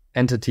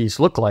entities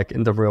look like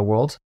in the real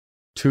world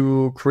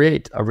to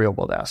create a real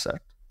world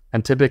asset.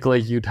 And typically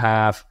you'd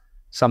have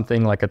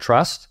something like a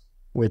trust,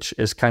 which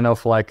is kind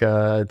of like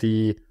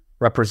the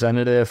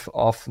representative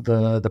of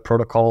the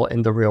protocol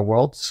in the real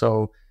world.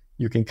 So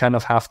you can kind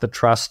of have the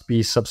trust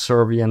be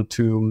subservient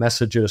to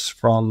messages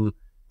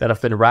that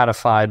have been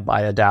ratified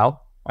by a DAO,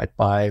 right,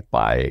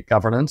 by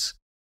governance.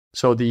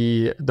 So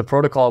the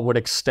protocol would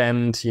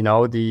extend,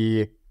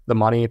 the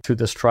money to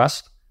this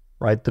trust,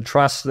 right? The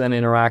trust then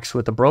interacts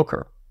with the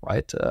broker,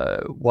 right?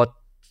 What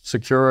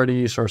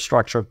securities or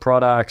structured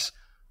products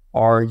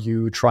are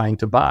you trying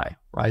to buy,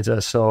 right?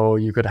 So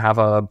you could have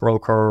a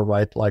broker,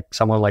 right, like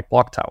someone like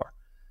Block Tower,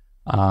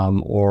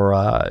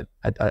 I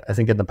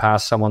think in the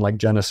past someone like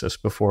Genesis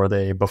before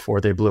they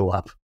blew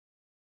up.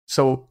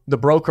 So the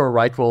broker,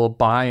 right, will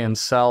buy and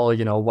sell,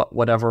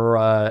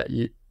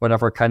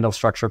 whatever kind of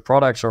structured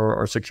products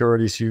or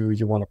securities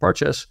you want to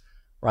purchase,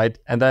 right?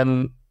 And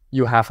then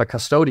you have a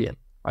custodian,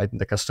 right?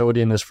 And the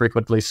custodian is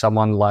frequently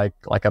someone like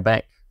a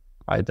bank,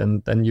 right?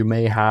 And then you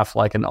may have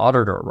like an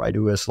auditor, right,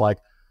 who is like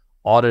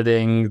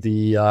auditing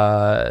the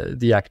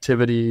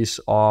activities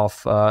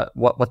of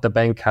what the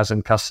bank has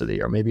in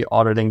custody, or maybe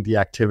auditing the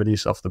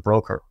activities of the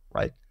broker,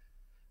 right?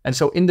 And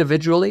so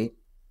individually,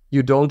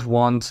 you don't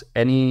want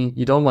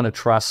to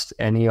trust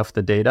any of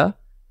the data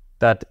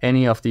that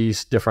any of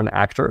these different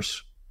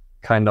actors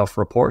kind of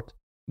report,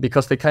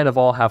 because they kind of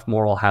all have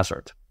moral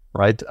hazard,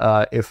 right?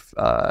 If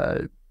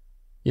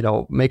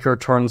Maker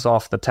turns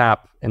off the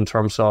tap in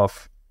terms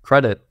of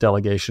credit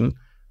delegation,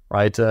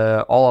 right?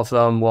 All of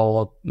them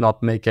will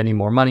not make any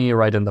more money,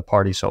 right? And the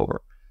party's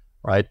over,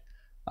 right?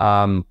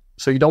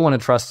 So you don't want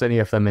to trust any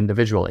of them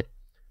individually,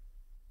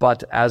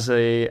 but as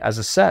a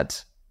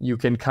set, you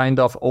can kind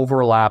of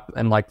overlap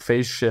and like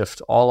phase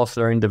shift all of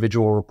their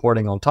individual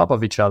reporting on top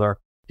of each other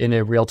in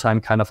a real-time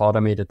kind of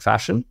automated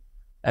fashion.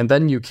 And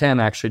then you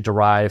can actually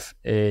derive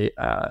a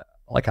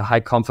high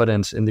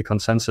confidence in the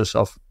consensus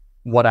of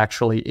what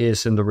actually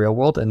is in the real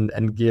world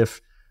and give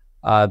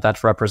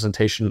that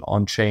representation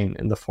on chain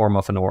in the form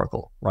of an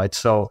oracle, right?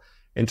 So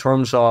in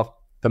terms of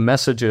the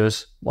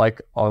messages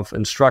like of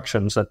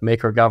instructions that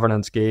Maker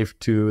governance gave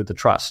to the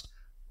trust,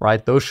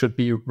 right? Those should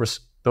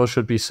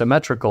be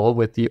symmetrical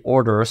with the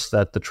orders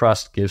that the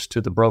trust gives to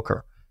the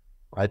broker,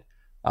 right?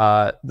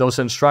 Those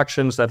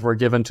instructions that were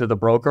given to the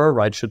broker,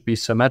 right, should be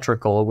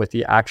symmetrical with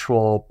the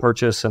actual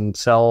purchase and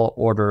sell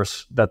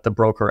orders that the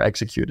broker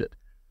executed,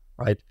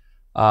 right?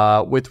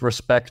 With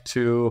respect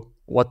to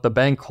what the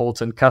bank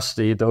holds in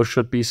custody, those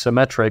should be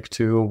symmetric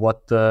to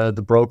what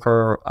the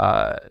broker,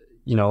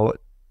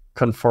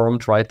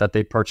 confirmed, right, that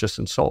they purchased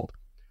and sold,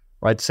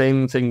 right?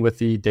 Same thing with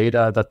the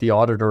data that the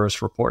auditor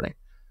is reporting,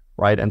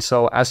 right? And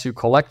so as you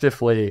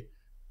collectively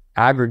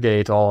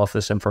aggregate all of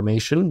this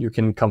information, you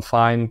can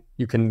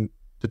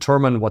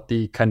determine what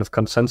the kind of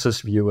consensus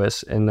view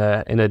is in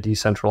a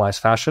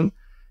decentralized fashion.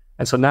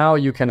 And so now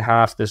you can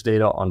have this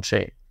data on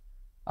chain.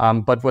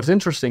 But what's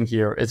interesting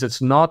here is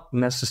it's not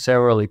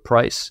necessarily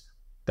price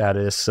that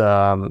is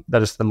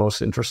the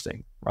most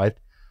interesting, right?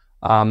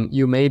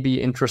 You may be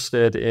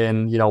interested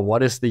in,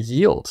 what is the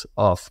yield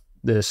of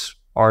this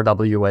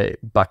RWA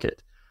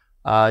bucket?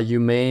 You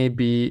may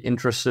be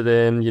interested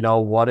in,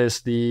 what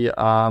is the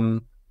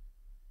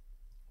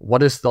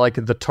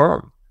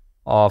term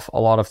of a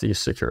lot of these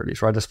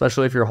securities, right?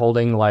 Especially if you're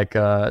holding like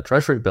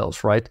treasury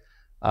bills, right?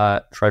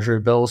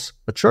 Treasury bills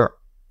mature,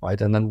 right?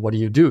 And then what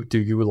do? Do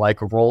you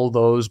like roll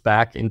those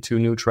back into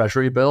new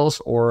treasury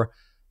bills, or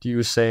do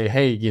you say,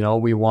 hey,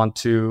 we want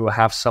to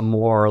have some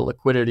more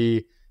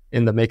liquidity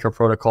in the Maker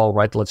protocol,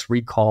 right? Let's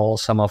recall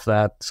some of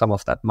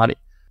that money.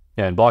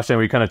 Yeah, in blockchain,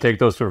 we kind of take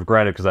those for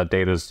granted because that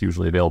data is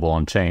usually available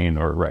on chain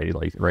or right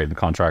in the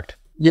contract.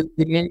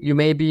 You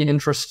may be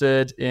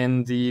interested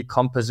in the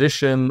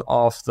composition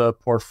of the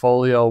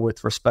portfolio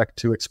with respect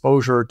to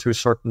exposure to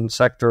certain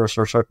sectors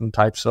or certain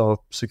types of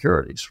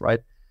securities, right?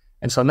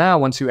 And so now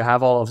once you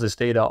have all of this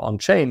data on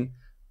chain,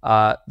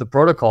 the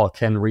protocol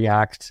can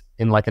react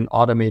in like an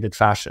automated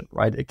fashion,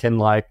 right? It can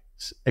like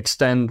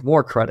extend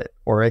more credit,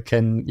 or it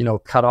can,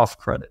 cut off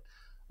credit.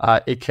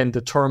 It can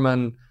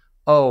determine,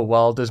 oh,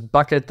 well, this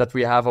bucket that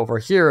we have over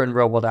here in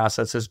real world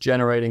assets is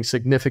generating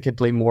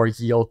significantly more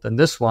yield than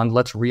this one.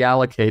 Let's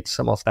reallocate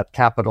some of that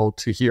capital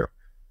to here,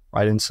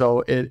 right? And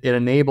so it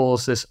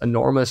enables this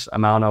enormous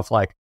amount of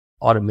like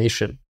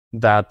automation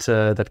that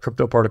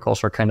crypto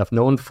protocols are kind of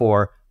known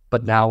for,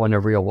 but now in a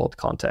real world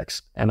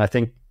context. And I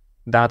think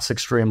that's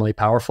extremely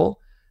powerful,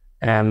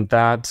 and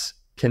that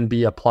can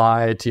be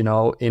applied,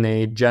 in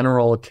a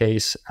general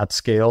case at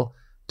scale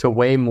to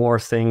way more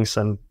things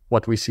than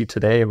what we see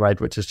today,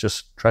 right, which is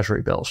just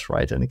treasury bills,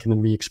 right? And it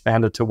can be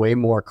expanded to way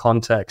more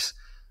context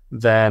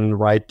than,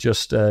 right,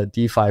 just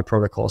DeFi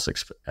protocols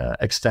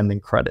extending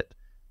credit,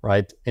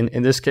 right?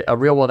 In this case, a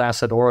real-world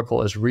asset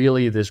oracle is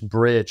really this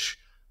bridge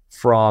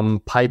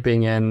from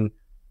piping in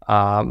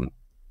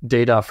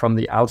data from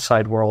the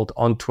outside world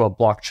onto a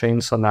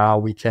blockchain. So now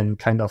we can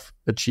kind of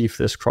achieve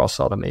this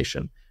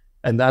cross-automation.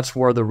 And that's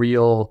where the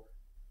real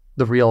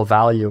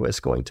value is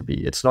going to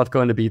be. It's not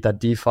going to be that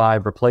DeFi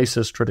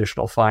replaces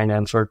traditional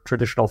finance, or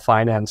traditional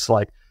finance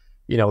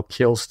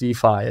kills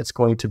DeFi. It's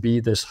going to be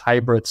this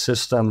hybrid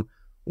system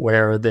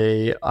where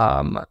they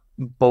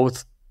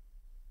both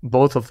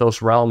of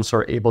those realms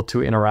are able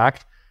to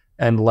interact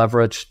and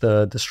leverage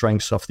the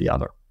strengths of the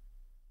other.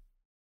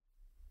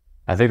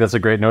 I think that's a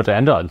great note to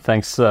end on.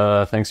 Thanks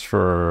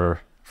for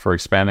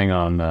expanding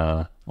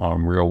on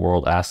real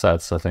world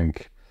assets. I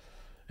think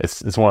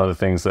it's one of the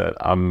things that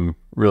I'm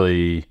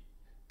really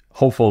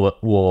hopeful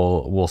that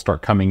will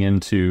start coming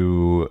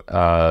into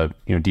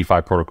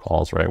DeFi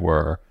protocols, right,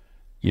 where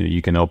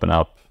you can open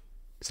up,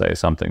 say,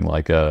 something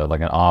like an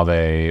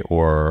Aave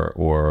or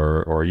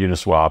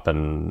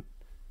Uniswap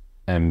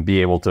and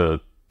be able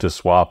to to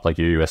swap like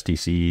your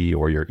USDC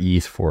or your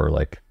ETH for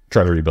like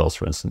treasury bills,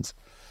 for instance.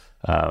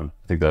 I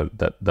think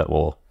that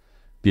will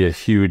be a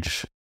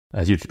huge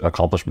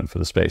accomplishment for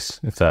the space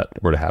if that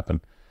were to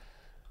happen.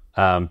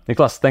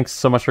 Niklas, thanks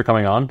so much for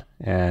coming on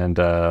and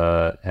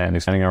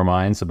expanding our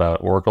minds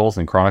about oracles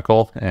and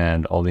Chronicle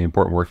and all the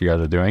important work you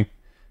guys are doing.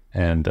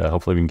 And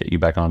hopefully we can get you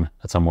back on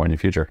at some point in the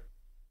future.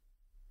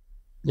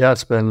 Yeah,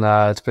 it's been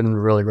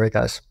really great,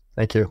 guys.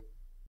 Thank you.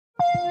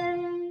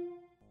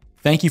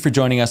 Thank you for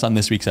joining us on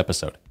this week's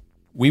episode.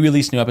 We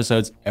release new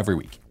episodes every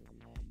week.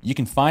 You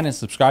can find and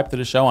subscribe to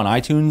the show on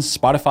iTunes,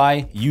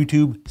 Spotify,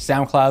 YouTube,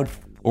 SoundCloud,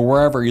 or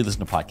wherever you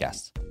listen to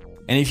podcasts.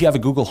 And if you have a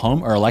Google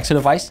Home or Alexa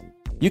device,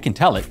 you can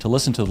tell it to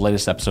listen to the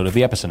latest episode of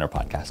the Epicenter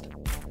podcast.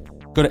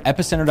 Go to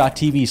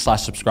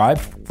epicenter.tv/subscribe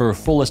for a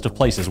full list of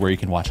places where you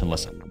can watch and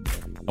listen.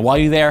 And while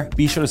you're there,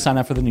 be sure to sign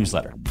up for the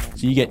newsletter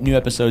so you get new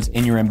episodes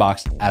in your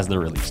inbox as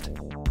they're released.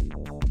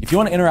 If you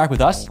want to interact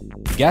with us,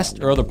 the guests,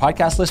 or other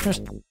podcast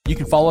listeners, you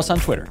can follow us on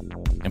Twitter.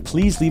 And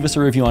please leave us a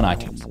review on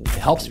iTunes. It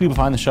helps people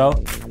find the show,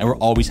 and we're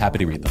always happy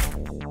to read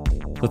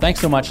them. So thanks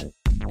so much,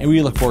 and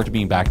we look forward to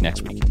being back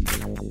next week.